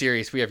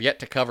miniseries we have yet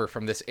to cover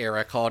from this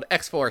era called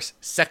X-Force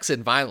Sex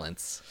and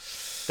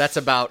Violence. That's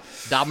about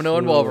Domino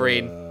and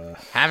Wolverine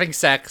having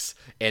sex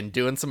and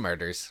doing some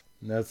murders.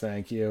 No,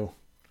 thank you.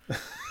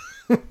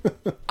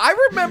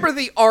 I remember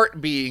the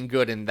art being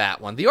good in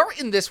that one. The art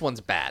in this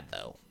one's bad,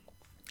 though.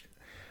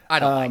 I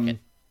don't like it.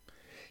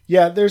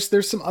 Yeah, there's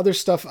some other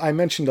stuff. I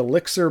mentioned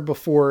Elixir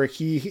before.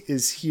 He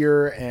is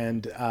here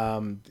and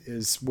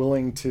is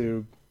willing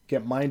to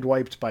get mind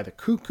wiped by the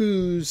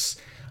Cuckoos.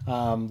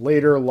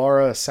 Later,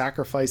 Laura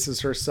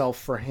sacrifices herself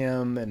for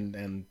him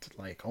and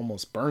like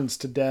almost burns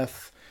to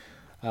death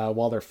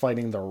while they're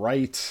fighting the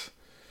right.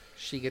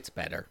 She gets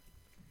better.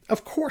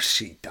 Of course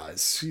she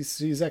does.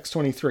 She's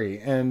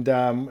X-23, and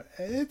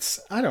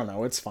I don't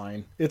know. It's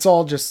fine. It's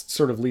all just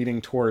sort of leading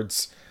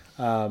towards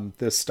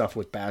this stuff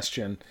with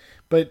Bastion,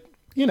 but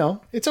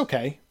it's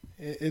okay.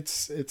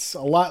 It's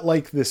a lot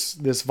like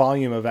this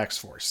volume of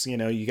X-Force.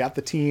 You got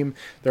the team.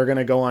 They're going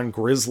to go on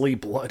grisly,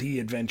 bloody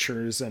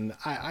adventures, and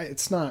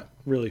it's not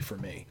really for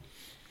me.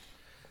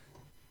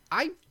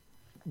 I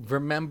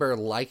remember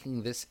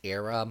liking this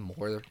era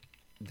more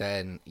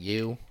than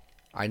you.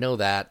 I know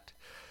that.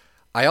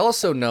 I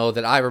also know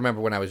that I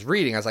remember when I was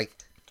reading, I was like,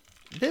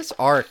 this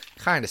arc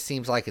kind of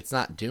seems like it's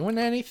not doing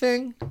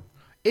anything.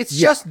 It's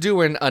just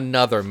doing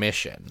another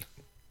mission.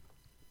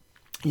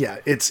 Yeah,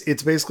 it's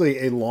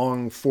basically a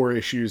long 4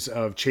 issues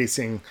of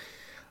chasing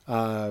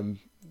Vanisher,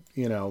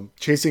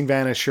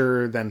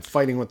 then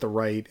fighting with the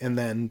right, and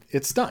then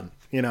it's done.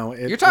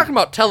 You're talking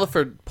about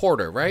Telford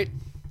Porter, right?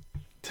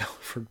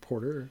 Telford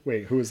Porter?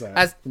 Wait, who is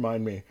that?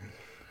 Remind me.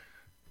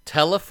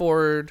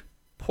 Telford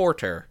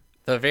Porter,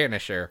 the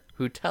Vanisher,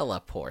 who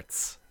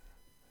teleports.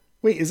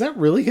 Wait, is that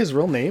really his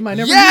real name? I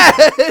never knew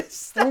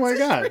Yes! that. Oh my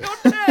god.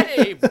 Real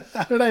name.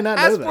 How did I not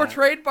know that? As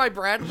portrayed by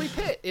Bradley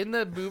Pitt in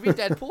the movie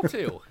Deadpool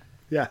 2.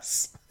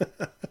 Yes.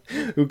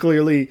 Who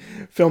clearly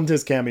filmed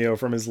his cameo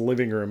from his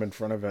living room in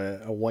front of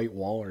a white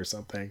wall or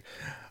something.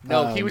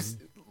 No, he was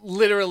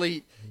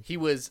literally,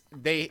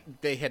 they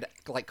had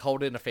like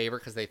called in a favor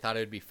because they thought it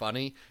would be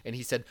funny. And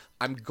he said,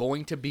 I'm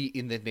going to be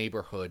in the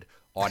neighborhood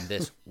on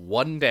this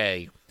one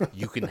day.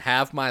 You can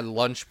have my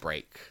lunch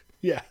break.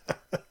 Yeah,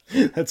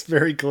 that's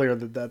very clear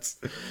that's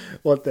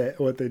what they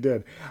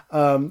did.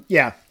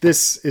 Yeah,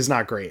 this is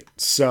not great.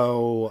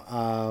 So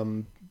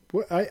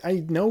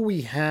I know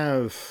we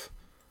have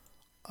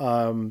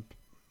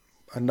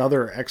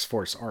another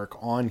X-Force arc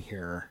on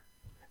here,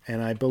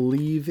 and I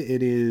believe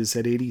it is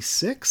at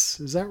 86.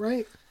 Is that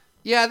right?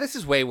 Yeah, this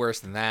is way worse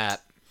than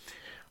that.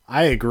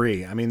 I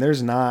agree. I mean,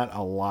 there's not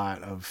a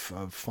lot of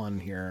fun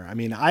here. I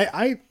mean,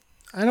 I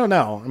don't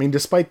know. I mean,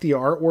 despite the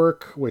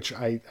artwork, which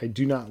I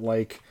do not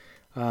like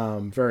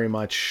very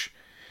much,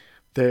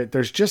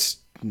 there's just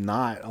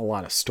not a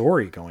lot of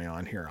story going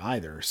on here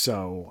either.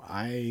 So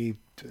I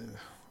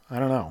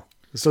don't know.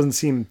 This doesn't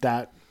seem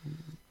that,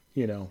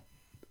 memorable.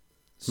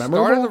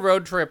 Start of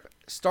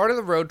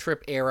the road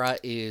trip era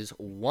is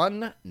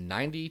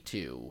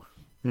 192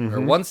 or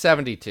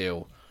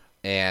 172,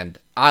 and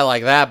I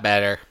like that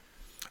better.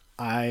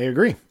 I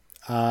agree.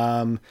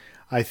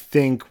 I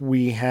think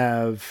we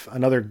have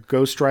another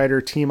Ghost Rider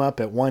team up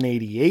at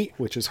 188,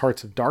 which is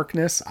Hearts of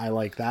Darkness. I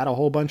like that a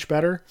whole bunch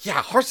better.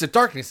 Yeah, Hearts of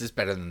Darkness is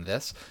better than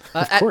this.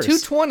 At course.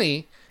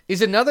 220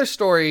 is another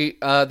story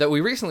that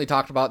we recently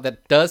talked about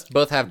that does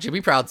both have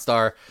Jimmy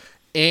Proudstar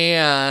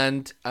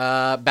and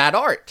bad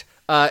art.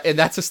 And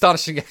that's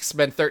Astonishing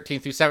X-Men 13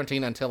 through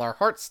 17 Until Our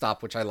Hearts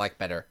Stop, which I like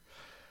better.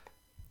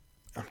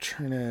 I'm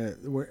trying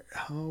to...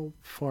 how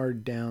far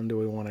down do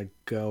we want to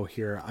go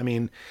here? I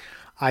mean,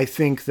 I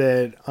think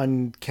that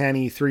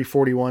Uncanny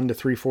 341 to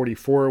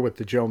 344 with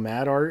the Joe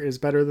Mad art is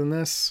better than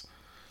this.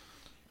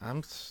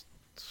 I'm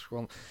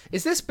scrolling.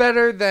 Is this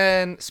better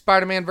than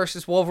Spider-Man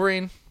versus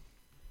Wolverine?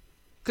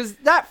 Because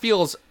that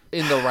feels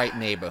in the right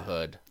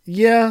neighborhood.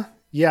 Yeah,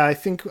 I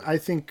think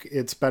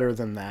it's better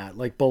than that.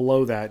 Like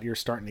below that, you're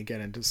starting to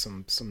get into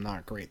some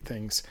not great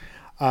things.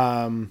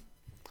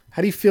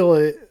 How do you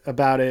feel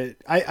about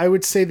it? I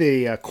would say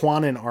the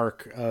Quanon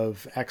arc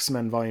of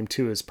X-Men Volume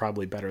 2 is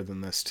probably better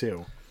than this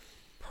too.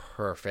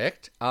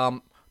 Perfect.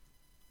 I'd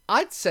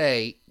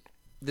say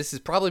this is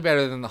probably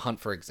better than the Hunt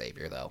for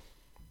Xavier, though.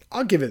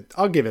 I'll give it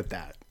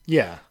that.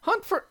 Yeah.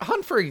 Hunt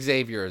for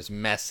Xavier is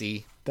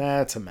messy.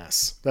 That's a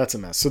mess.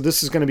 So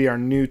this is going to be our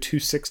new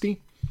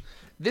 260.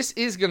 This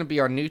is going to be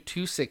our new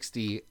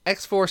 260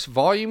 X-Force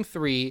Volume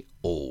 3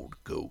 Old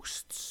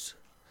Ghosts.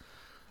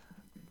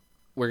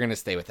 We're going to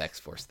stay with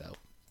X-Force, though.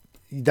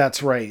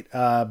 That's right,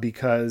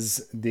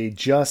 because they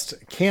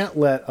just can't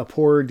let a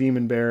poor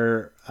Demon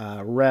Bear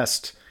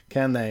rest,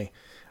 can they?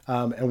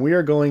 And we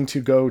are going to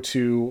go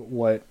to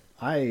what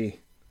I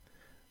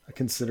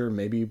consider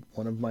maybe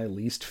one of my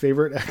least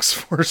favorite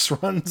X-Force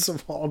runs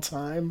of all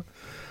time.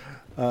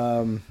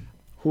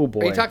 Oh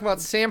boy. Are you talking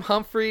about Sam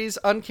Humphries'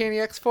 Uncanny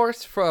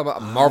X-Force from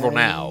Marvel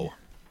Now?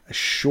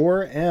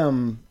 Sure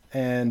am.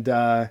 And,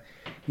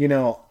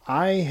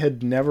 I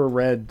had never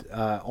read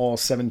all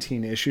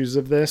 17 issues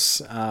of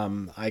this.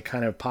 I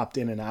kind of popped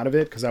in and out of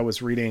it because I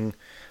was reading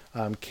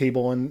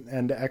Cable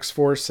and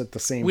X-Force at the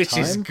same time. Which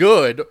is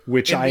good.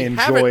 Which I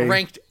enjoy. Haven't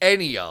ranked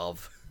any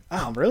of.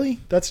 Oh, really?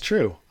 That's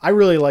true. I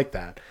really like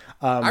that.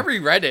 I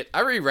reread it.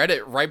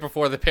 Right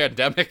before the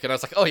pandemic, and I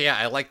was like, oh yeah,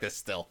 I like this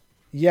still.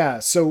 Yeah,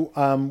 so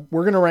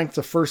we're going to rank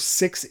the first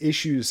 6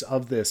 issues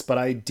of this, but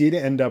I did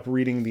end up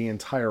reading the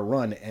entire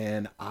run,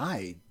 and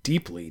I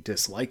deeply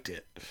disliked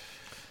it.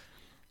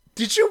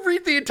 Did you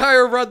read the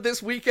entire run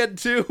this weekend,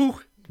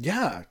 too?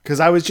 Yeah, because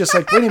I was just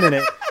like, wait a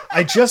minute.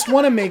 I just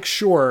want to make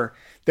sure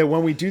that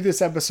when we do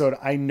this episode,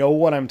 I know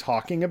what I'm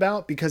talking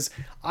about, because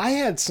I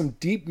had some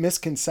deep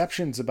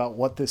misconceptions about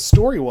what this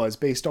story was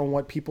based on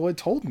what people had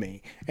told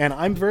me. And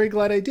I'm very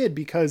glad I did,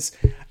 because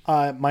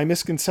my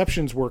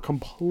misconceptions were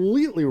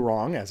completely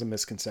wrong, as a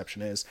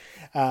misconception is.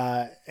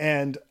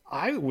 And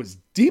I was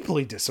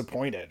deeply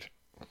disappointed.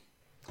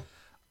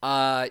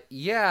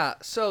 Yeah,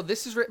 so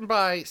this is written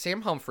by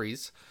Sam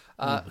Humphries,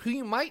 who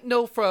you might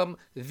know from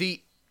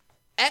the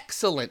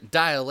excellent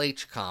Dial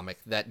H comic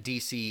that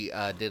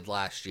DC did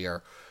last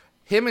year.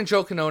 Him and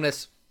Joe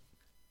Quinones,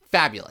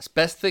 fabulous.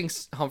 Best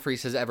things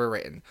Humphries has ever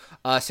written.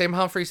 Sam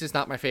Humphries is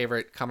not my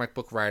favorite comic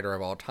book writer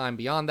of all time.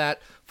 Beyond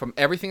that, from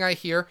everything I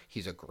hear,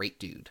 he's a great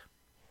dude.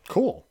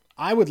 Cool.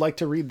 I would like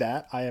to read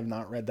that. I have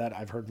not read that.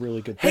 I've heard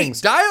really good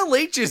things. Hey, Dial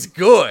H is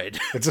good.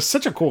 It's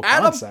such a cool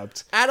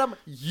concept. Adam,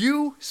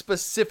 you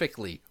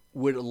specifically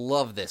would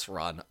love this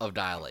run of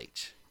Dial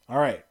H. All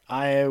right.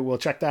 I will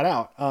check that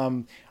out.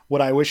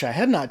 What I wish I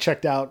had not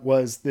checked out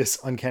was this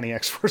Uncanny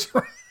X-Force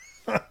run.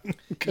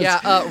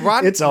 Yeah,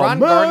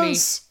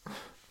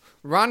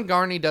 Ron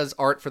Garney does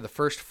art for the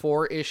first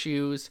 4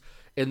 issues,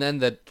 and then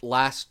the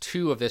last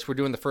 2 of this, we're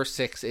doing the first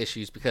 6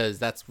 issues because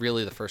that's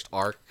really the first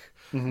arc,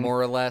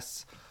 more or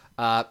less.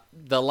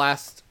 The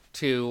last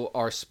 2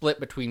 are split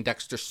between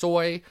Dexter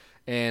Soy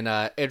and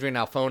Adrian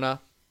Alfona.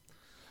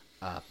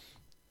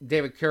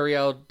 David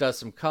Curiel does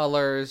some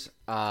colors.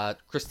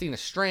 Christina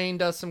Strain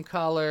does some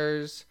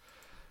colors.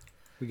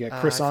 We get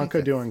Chris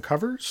Anka doing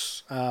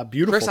covers.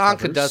 Beautiful Chris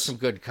covers. Anka does some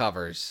good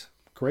covers.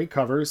 Great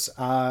covers.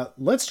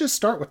 Let's just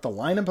start with the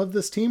lineup of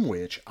this team,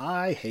 which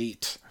I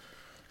hate.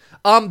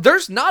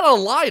 There's not a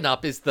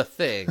lineup is the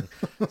thing.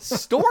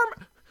 Storm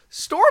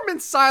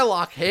and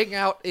Psylocke hang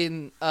out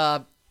in,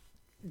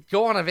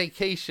 go on a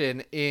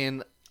vacation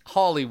in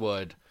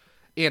Hollywood,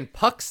 and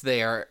Puck's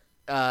there,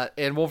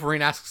 and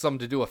Wolverine asks them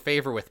to do a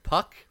favor with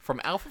Puck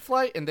from Alpha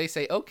Flight, and they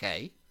say,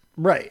 okay.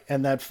 Right,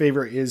 and that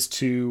favor is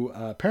to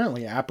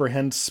apparently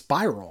apprehend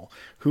Spiral,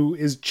 who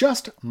is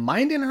just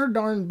minding her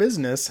darn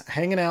business,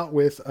 hanging out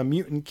with a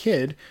mutant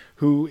kid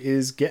who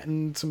is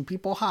getting some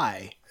people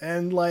high.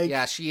 And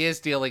yeah, she is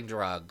dealing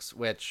drugs,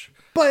 which...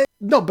 But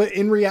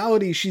in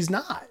reality, she's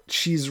not.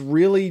 She's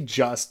really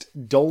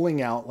just doling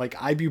out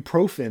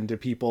ibuprofen to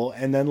people,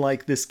 and then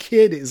this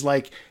kid is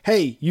like,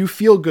 hey, you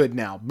feel good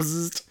now.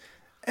 Bzzzt.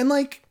 And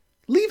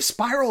leave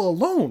Spiral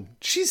alone.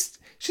 She's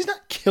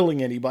not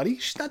killing anybody.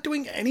 She's not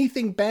doing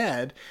anything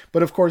bad.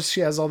 But of course,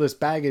 she has all this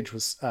baggage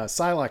with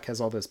Psylocke has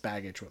all this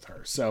baggage with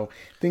her. So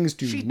things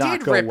do not go well. She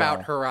did rip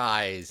out her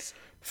eyes.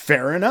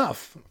 Fair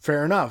enough.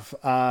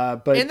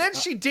 But then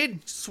she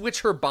did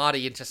switch her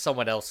body into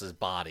someone else's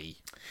body.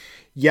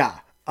 Yeah.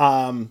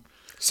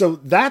 So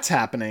that's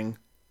happening.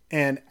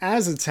 And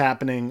as it's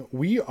happening,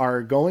 we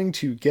are going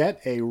to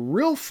get a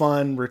real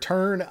fun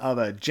return of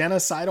a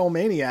genocidal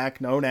maniac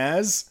known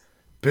as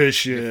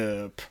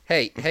Bishop.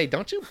 Hey,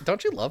 don't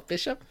you love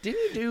Bishop?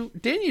 Didn't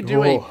you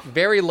do a Oh.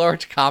 very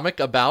large comic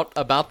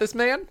about this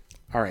man?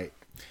 All right,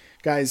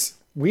 guys,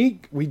 we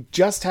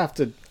just have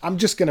to. I'm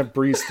just gonna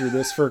breeze through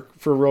this for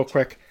real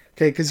quick,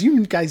 okay? Because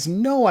you guys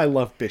know I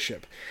love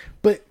Bishop,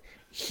 but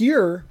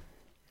here,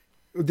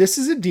 this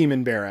is a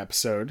Demon Bear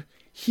episode.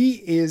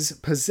 He is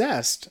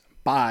possessed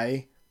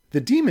by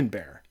the Demon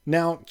Bear.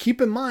 Now,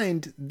 keep in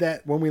mind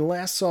that when we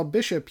last saw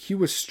Bishop, he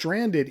was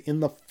stranded in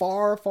the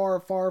far, far,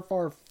 far,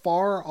 far,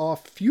 far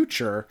off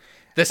future.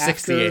 The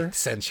 68th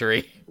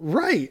century.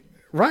 Right.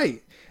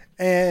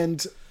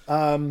 And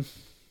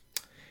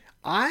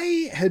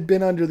I had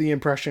been under the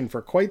impression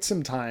for quite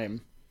some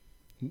time,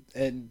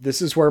 and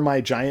this is where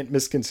my giant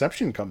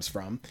misconception comes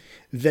from,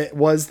 that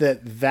was the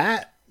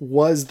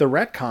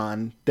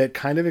retcon that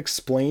kind of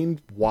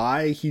explained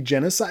why he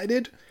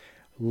genocided.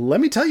 Let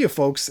me tell you,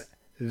 folks,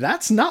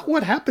 that's not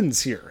what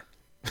happens here.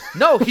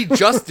 No, he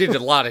just did a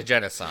lot of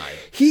genocide.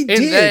 He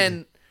did.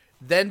 And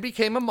then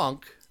became a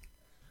monk.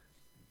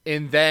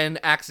 And then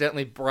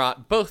accidentally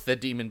brought both the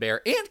Demon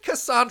Bear and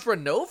Cassandra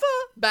Nova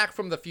back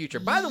from the future.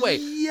 By the way,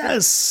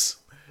 Yes.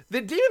 the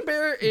Demon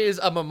Bear is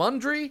a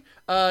Mamundri,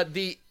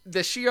 the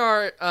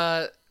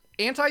Shi'ar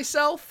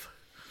anti-self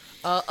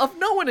of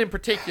no one in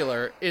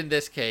particular in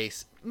this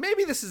case.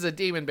 Maybe this is a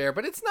Demon Bear,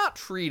 but it's not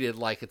treated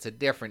like it's a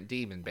different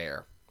Demon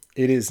Bear.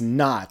 It is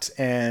not.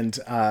 And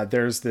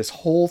there's this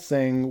whole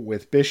thing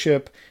with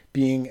Bishop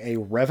being a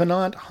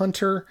Revenant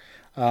hunter.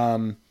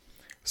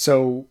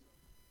 So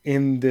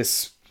in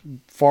this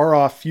far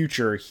off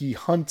future, he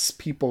hunts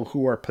people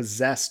who are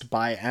possessed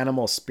by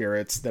animal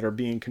spirits that are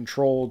being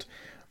controlled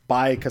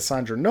by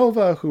Cassandra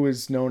Nova, who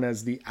is known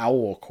as the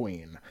Owl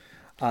Queen.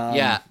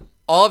 Yeah,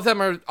 all of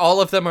them are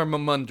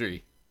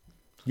Mamundri.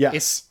 Yes.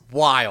 It's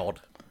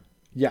wild.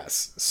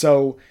 Yes.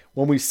 So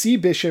when we see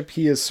Bishop,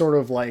 he is sort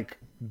of like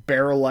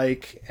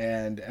bear-like,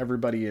 and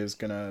everybody is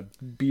going to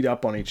beat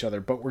up on each other.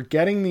 But we're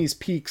getting these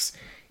peeks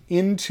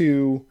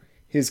into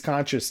his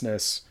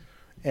consciousness,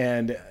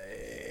 and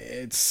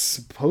it's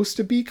supposed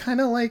to be kind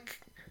of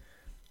like,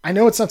 I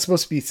know it's not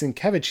supposed to be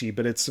Sienkiewicz,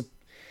 but it's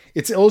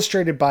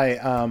illustrated by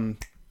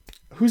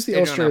who's the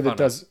illustrator that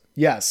does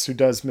who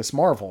does Miss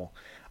Marvel.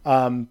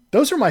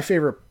 Those are my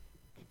favorite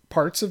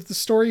parts of the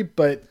story,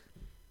 but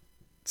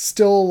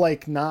still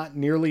like not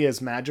nearly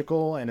as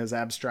magical and as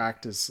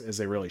abstract as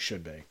they really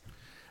should be.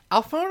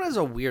 Alphona is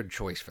a weird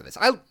choice for this.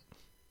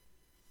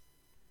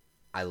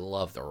 I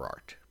love their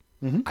art.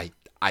 Mm-hmm.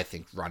 I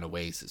think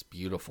Runaways is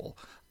beautiful.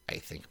 I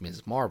think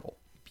Ms. Marvel,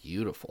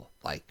 beautiful.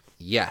 Like,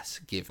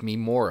 yes, give me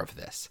more of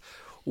this.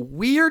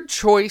 Weird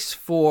choice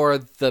for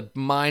the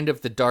mind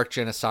of the dark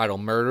genocidal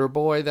murder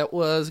boy that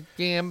was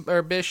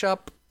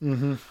Bishop,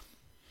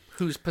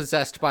 who's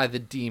possessed by the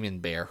Demon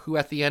Bear, who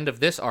at the end of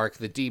this arc,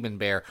 the Demon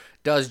Bear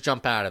does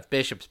jump out of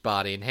Bishop's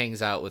body and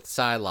hangs out with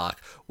Psylocke,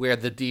 where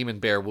the Demon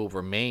Bear will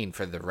remain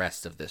for the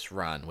rest of this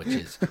run, which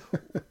is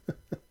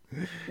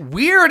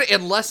weird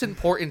and less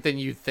important than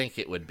you'd think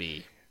it would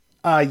be.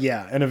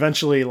 Yeah, and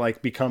eventually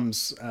like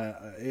becomes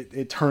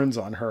it turns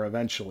on her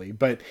eventually,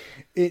 but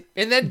And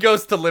then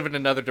goes to live in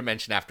another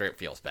dimension after it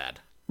feels bad.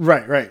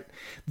 Right.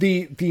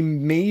 The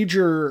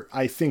major,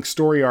 I think,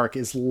 story arc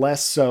is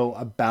less so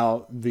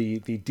about the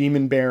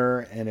Demon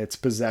Bear and its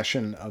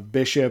possession of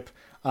Bishop,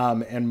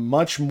 and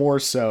much more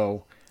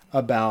so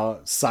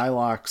about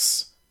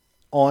Psylocke's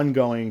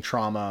ongoing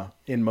trauma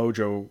in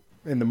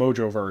the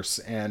Mojoverse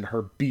and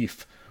her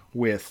beef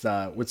with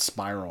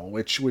Spiral,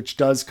 which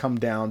does come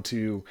down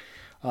to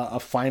a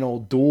final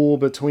duel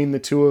between the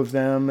two of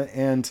them,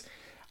 and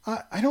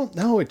I don't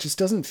know, it just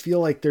doesn't feel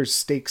like there's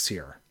stakes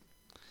here.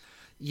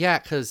 Yeah,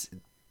 because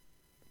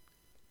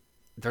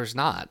there's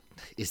not,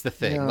 is the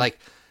thing. Yeah. Like,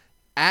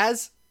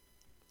 as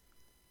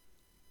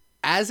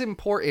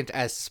important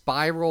as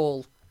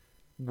Spiral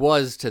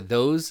was to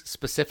those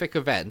specific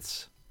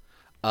events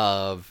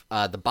of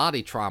the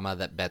body trauma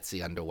that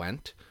Betsy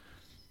underwent,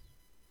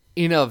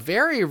 in a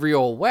very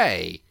real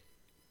way,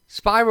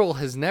 Spiral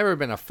has never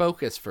been a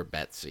focus for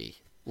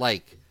Betsy.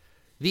 Like,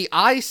 the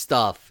eye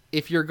stuff,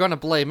 if you're going to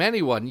blame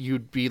anyone,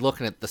 you'd be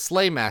looking at the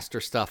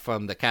Slaymaster stuff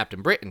from the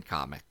Captain Britain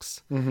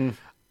comics. Mm-hmm.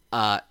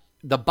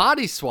 The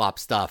body swap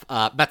stuff,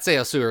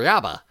 Matseo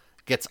Surayaba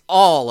gets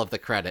all of the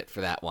credit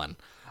for that one.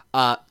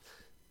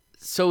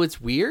 So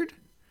it's weird.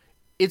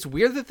 It's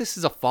weird that this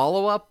is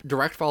a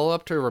direct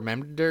follow-up to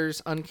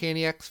Remender's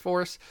Uncanny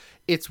X-Force.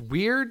 It's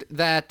weird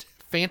that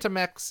Phantom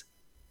X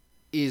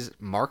is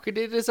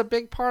marketed as a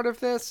big part of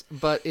this,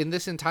 but in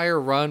this entire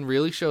run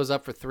really shows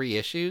up for 3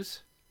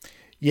 issues.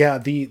 Yeah,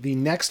 the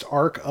next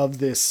arc of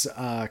this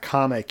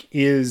comic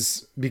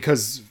is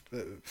because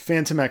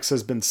Phantom X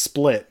has been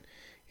split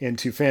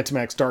into Phantom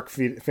X, Dark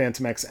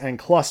Phantom X, and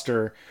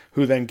Cluster,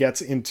 who then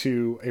gets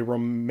into a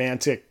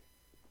romantic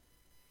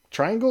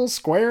triangle,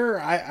 square.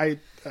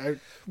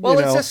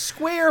 It's a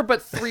square,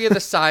 but 3 of the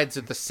sides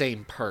are the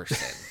same person.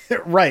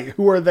 Right,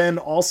 who are then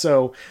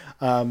also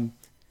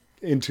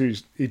into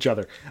each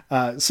other.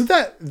 So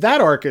that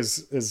arc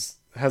is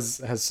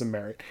has some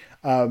merit.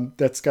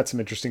 That's got some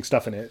interesting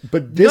stuff in it.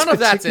 But this None of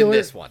that's in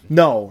this one.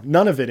 No,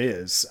 none of it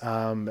is.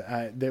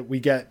 That we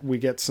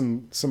get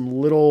some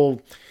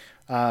little,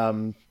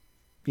 a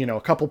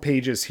couple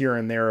pages here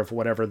and there of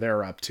whatever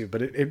they're up to.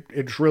 But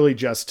it's really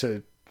just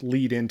to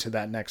lead into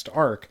that next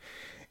arc.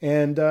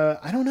 And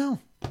I don't know.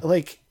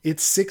 Like,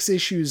 it's 6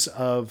 issues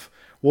of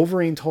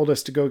Wolverine told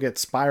us to go get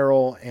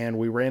Spiral, and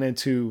we ran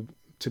into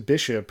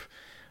Bishop.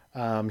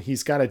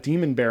 He's got a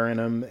demon bear in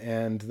him,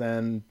 and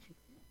then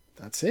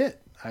that's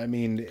it. I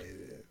mean,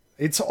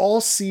 it's all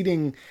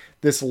seeding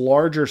this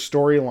larger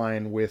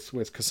storyline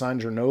with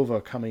Cassandra Nova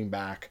coming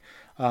back,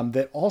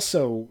 that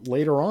also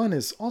later on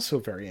is also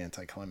very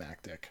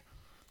anticlimactic.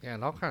 Yeah,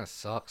 and all kind of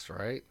sucks,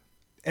 right?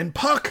 And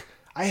Puck,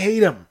 I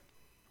hate him.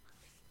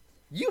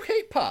 You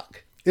hate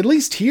Puck. At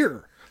least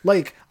here.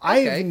 Like,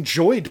 I've Okay.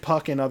 enjoyed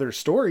Puck in other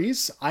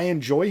stories. I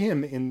enjoy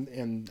him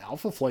in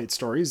Alpha Flight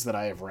stories that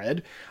I have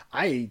read.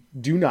 I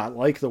do not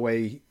like the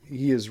way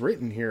he is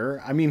written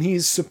here. I mean,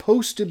 he's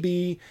supposed to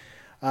be,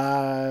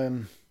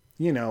 bratty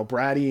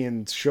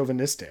and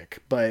chauvinistic,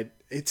 but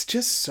it's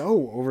just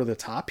so over the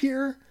top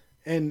here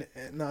and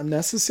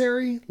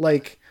unnecessary.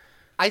 Like,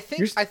 I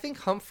think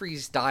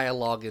Humphrey's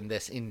dialogue in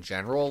this in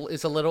general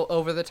is a little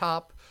over the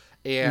top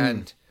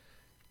and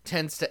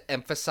tends to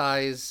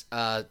emphasize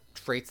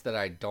traits that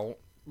I don't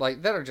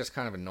like, that are just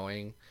kind of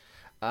annoying.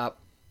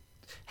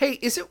 Hey,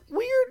 is it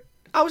weird?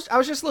 I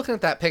was just looking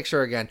at that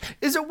picture again.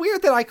 Is it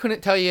weird that I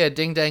couldn't tell you a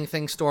ding dang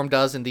thing Storm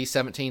does in these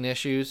 17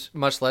 issues,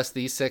 much less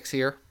these 6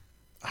 here?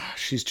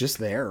 she's just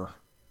there.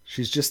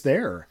 She's just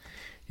there,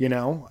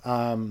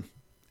 and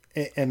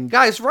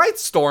Guys, write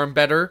Storm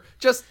better.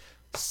 Just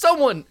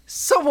someone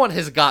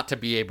has got to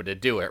be able to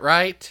do it,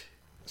 right?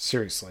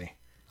 seriously.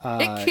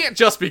 It can't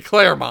just be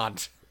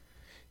Claremont.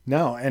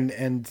 No,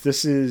 and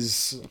this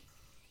is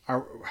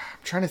I'm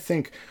trying to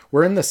think.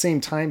 We're in the same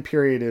time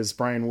period as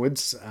Brian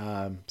Wood's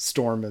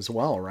Storm as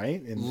well,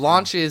 right?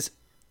 Launches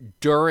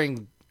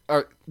during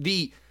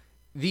the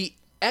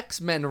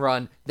X-Men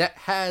run that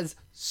has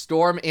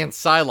Storm and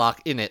Psylocke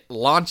in it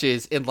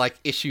launches in like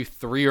issue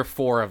 3 or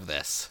 4 of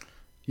this.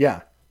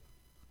 Yeah,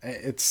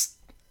 it's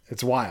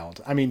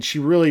wild. I mean, she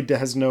really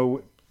has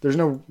there's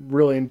no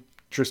really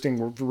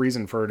interesting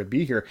reason for her to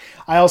be here.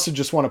 I also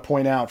just want to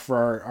point out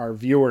for our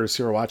viewers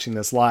who are watching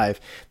this live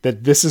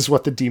that this is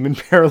what the Demon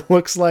Bear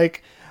looks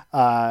like.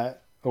 Oh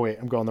wait,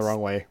 I'm going the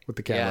wrong way with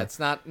the camera. Yeah, it's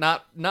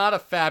not a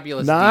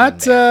fabulous Not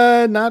demon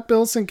bear. not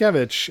Bill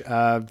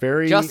Sienkiewicz.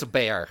 Very Just a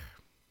bear.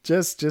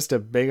 just a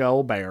big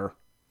old bear.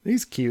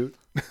 He's cute.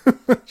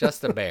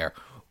 Just a bear.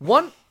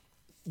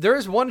 There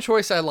is one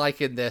choice I like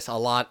in this a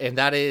lot, and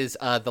that is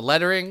the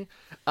lettering.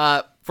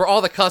 For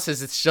all the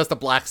cusses, it's just a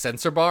black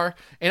censor bar,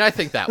 and I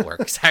think that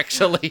works,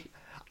 actually.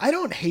 I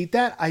don't hate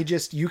that.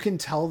 You can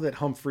tell that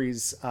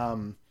Humphreys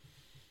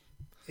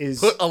is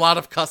Put a lot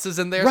of cusses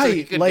in there so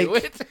you can do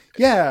it.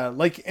 Yeah,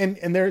 like and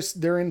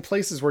they're in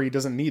places where he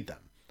doesn't need them.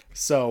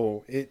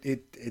 So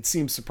it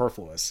seems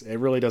superfluous. It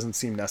really doesn't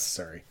seem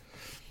necessary.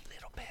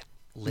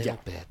 Little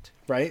bit.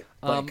 Right?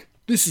 Like,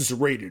 this is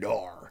rated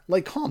R.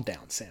 Like, calm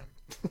down, Sam.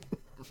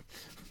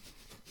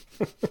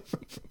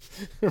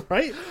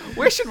 Right?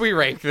 Where should we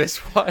rank this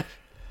one?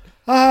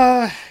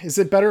 Is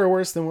it better or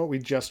worse than what we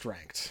just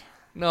ranked?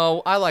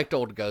 No, I liked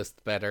Old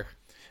Ghost better.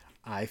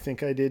 I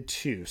think I did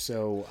too.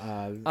 So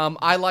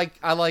I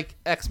like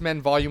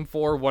X-Men Volume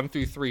 4 1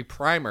 through 3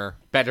 Primer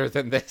better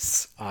than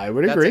this. I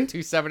would That's agree. at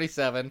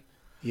 277.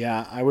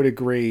 Yeah, I would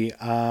agree.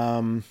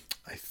 I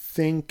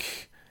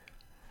think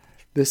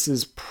this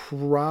is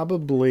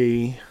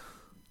probably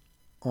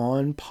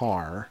on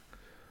par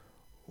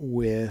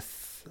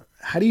with.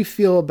 How do you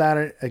feel about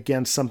it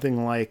against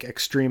something like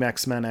Extreme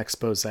X-Men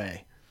Expose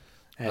at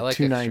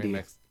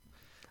 290?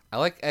 I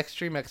like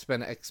Extreme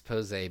X-Men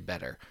Expose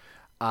better.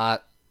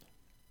 At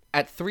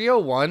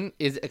 301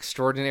 is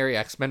Extraordinary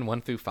X-Men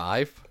 1 through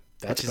 5,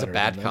 That's which is a better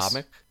bad than this.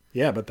 comic.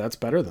 Yeah, but that's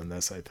better than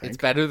this, I think. It's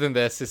better than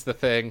this is the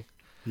thing.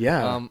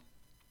 Yeah. Um,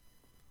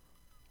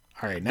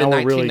 All right, the now we're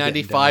really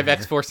 1995 getting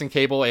down X-Force and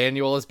Cable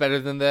Annual is better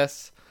than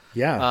this.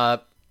 here. Yeah.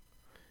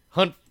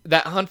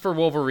 Hunt for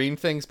Wolverine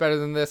thing's better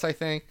than this, I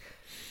think.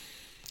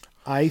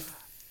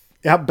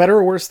 Better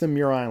or worse than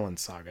Muir Island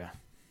Saga?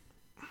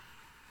 I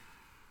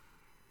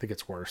think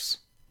it's worse.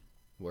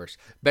 Worse.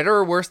 Better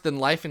or worse than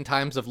Life and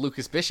Times of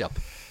Lucas Bishop?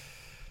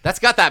 That's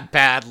got that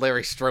bad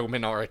Larry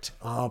Stroman art.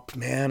 Oh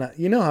man,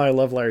 you know how I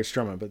love Larry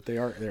Stroman, but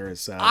there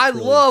is. I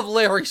really, love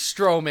Larry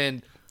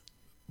Stroman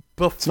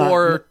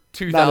before not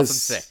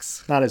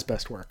 2006. Not his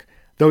best work,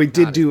 though. He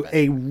did Not do his best.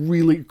 a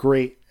really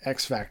great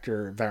X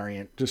Factor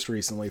variant just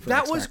recently for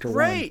That X was Factor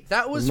great. 1.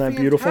 That was Isn't that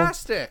beautiful?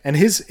 fantastic. And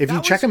if That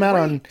you check was him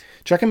out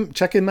great.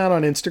 check him out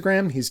on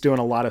Instagram, he's doing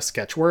a lot of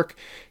sketch work.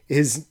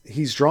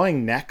 He's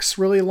drawing necks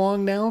really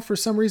long now for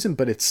some reason,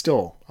 but it's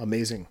still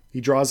amazing. He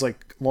draws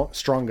like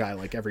strong guy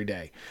like every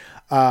day.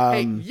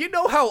 Hey, you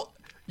know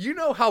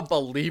how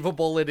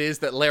believable it is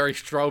that Larry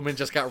Stroman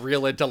just got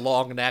real into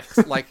long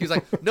necks? Like he's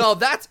like, no,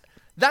 that's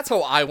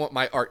how I want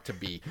my art to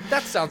be.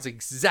 That sounds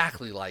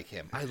exactly like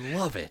him. I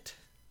love it.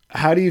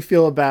 How do you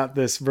feel about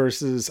this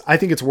versus? I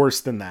think it's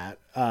worse than that.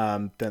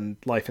 Than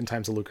Life and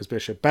Times of Lucas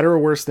Bishop. Better or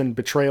worse than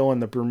Betrayal in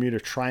the Bermuda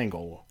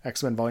Triangle,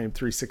 X-Men Volume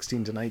 3,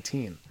 16 to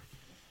 19.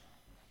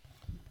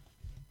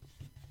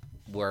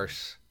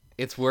 Worse.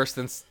 It's worse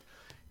than.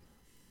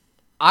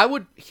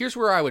 Here's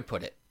where I would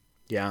put it.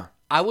 Yeah.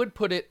 I would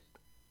put it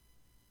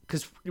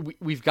because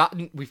we've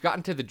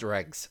gotten to the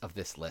dregs of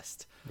this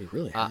list. We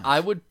really have. I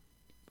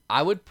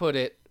would put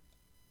it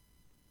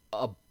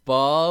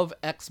above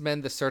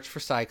X-Men: The Search for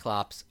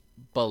Cyclops,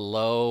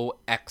 below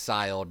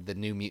Exiled: The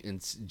New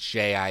Mutants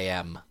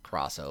JIM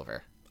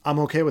crossover. I'm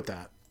okay with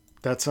that.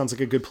 That sounds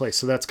like a good place.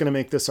 So that's going to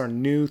make this our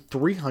new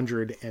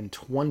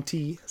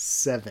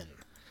 327.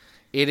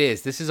 It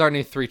is. This is our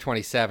new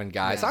 327,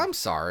 guys. Yeah. I'm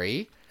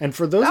sorry. And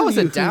for those that of was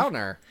you a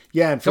downer.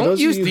 Yeah, and for don't those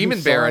use of you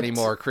Demon Bear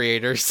anymore,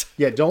 creators.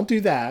 Yeah, don't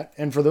do that.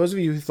 And for those of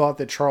you who thought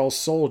that Charles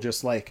Soule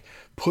just like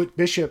put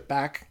Bishop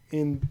back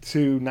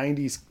into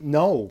 90s,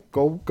 no,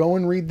 go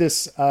and read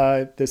this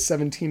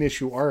 17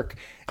 issue arc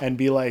and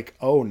be like,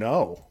 oh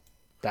no,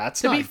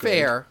 that's not good.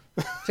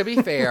 To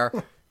be fair,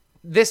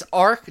 this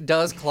arc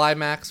does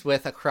climax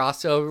with a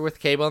crossover with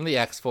Cable and the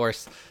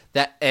X-Force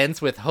that ends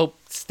with Hope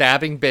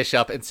stabbing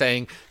Bishop and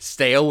saying,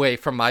 "Stay away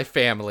from my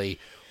family."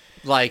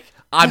 Like,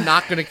 I'm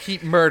not going to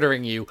keep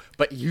murdering you,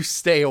 but you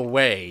stay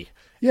away.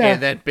 Yeah.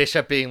 And then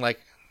Bishop being like,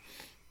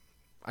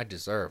 I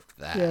deserved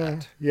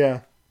that. Yeah.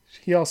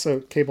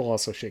 Cable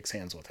also shakes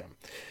hands with him.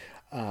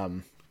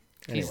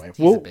 Anyway,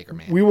 he's a bigger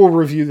man. We will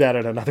review that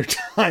at another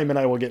time, and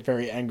I will get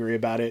very angry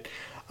about it.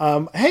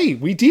 Hey,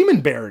 we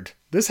Demon Beared.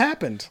 This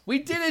happened. We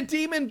did a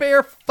Demon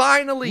Bear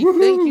finally. Woo-hoo!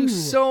 Thank you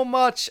so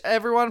much,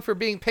 everyone, for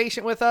being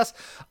patient with us.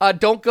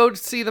 Don't go to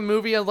see the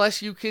movie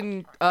unless you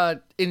can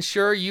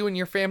ensure you and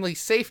your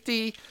family's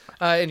safety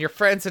and your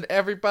friends and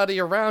everybody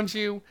around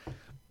you.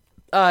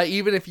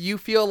 Even if you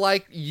feel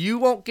like you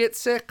won't get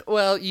sick,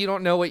 well, you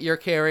don't know what you're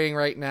carrying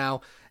right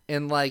now.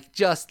 And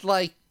just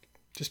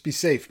be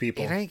safe,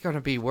 people. It ain't going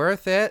to be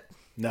worth it.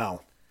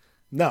 No.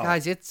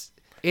 Guys, it's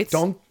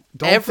don't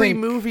every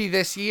movie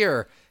this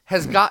year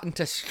has gotten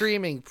to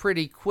streaming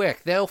pretty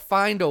quick. They'll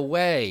find a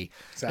way.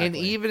 Exactly. And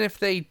even if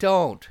they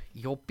don't,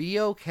 you'll be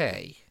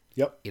okay.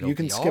 Yep. You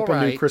can skip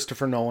a new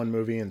Christopher Nolan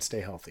movie and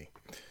stay healthy.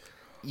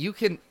 You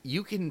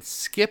can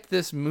skip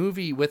this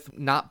movie with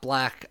not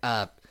black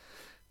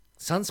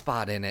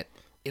sunspot in it.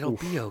 It'll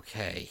be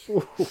okay.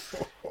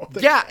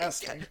 Yeah.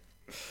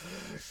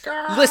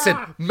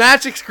 Listen,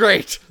 Magic's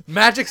great.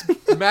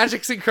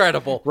 Magic's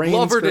incredible. Rain's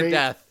Love her great. to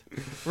death.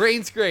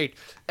 Rain's great.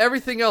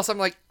 Everything else, I'm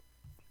like,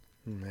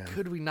 man.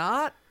 Could we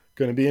not?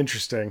 Gonna be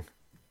interesting.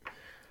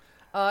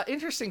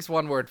 Interesting's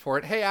one word for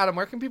it. Hey, Adam,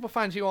 where can people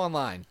find you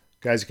online?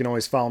 Guys, you can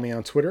always follow me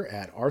on Twitter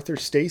at Arthur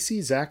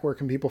Stacy. Zach, where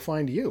can people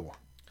find you?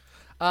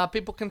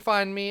 People can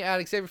find me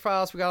at Xavier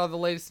Files. We got all the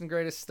latest and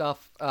greatest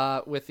stuff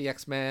with the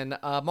X-Men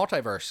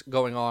multiverse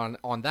going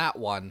on that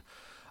one.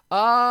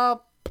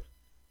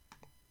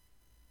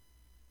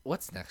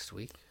 What's next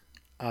week?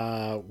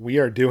 We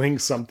are doing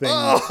something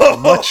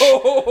much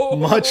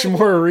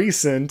more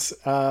recent.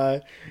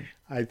 I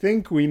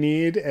think we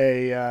need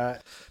a...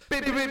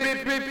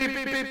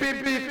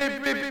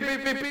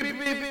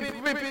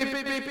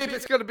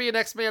 It's going to be an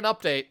X-Men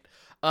update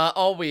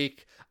all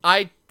week.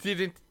 I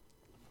didn't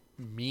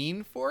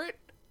mean for it.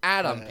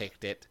 Adam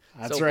picked it.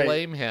 That's so right.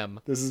 Blame him.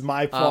 This is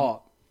my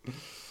fault.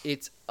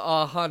 It's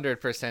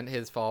 100%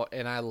 his fault,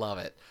 and I love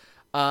it.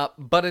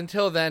 But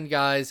until then,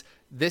 guys...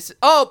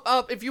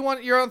 if you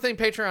want your own thing,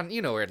 Patreon,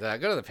 you know where to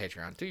go to the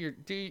Patreon. Do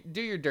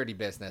your dirty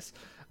business.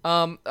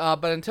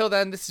 But until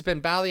then, this has been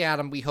Bally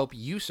Adam. We hope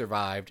you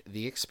survived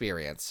the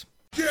experience.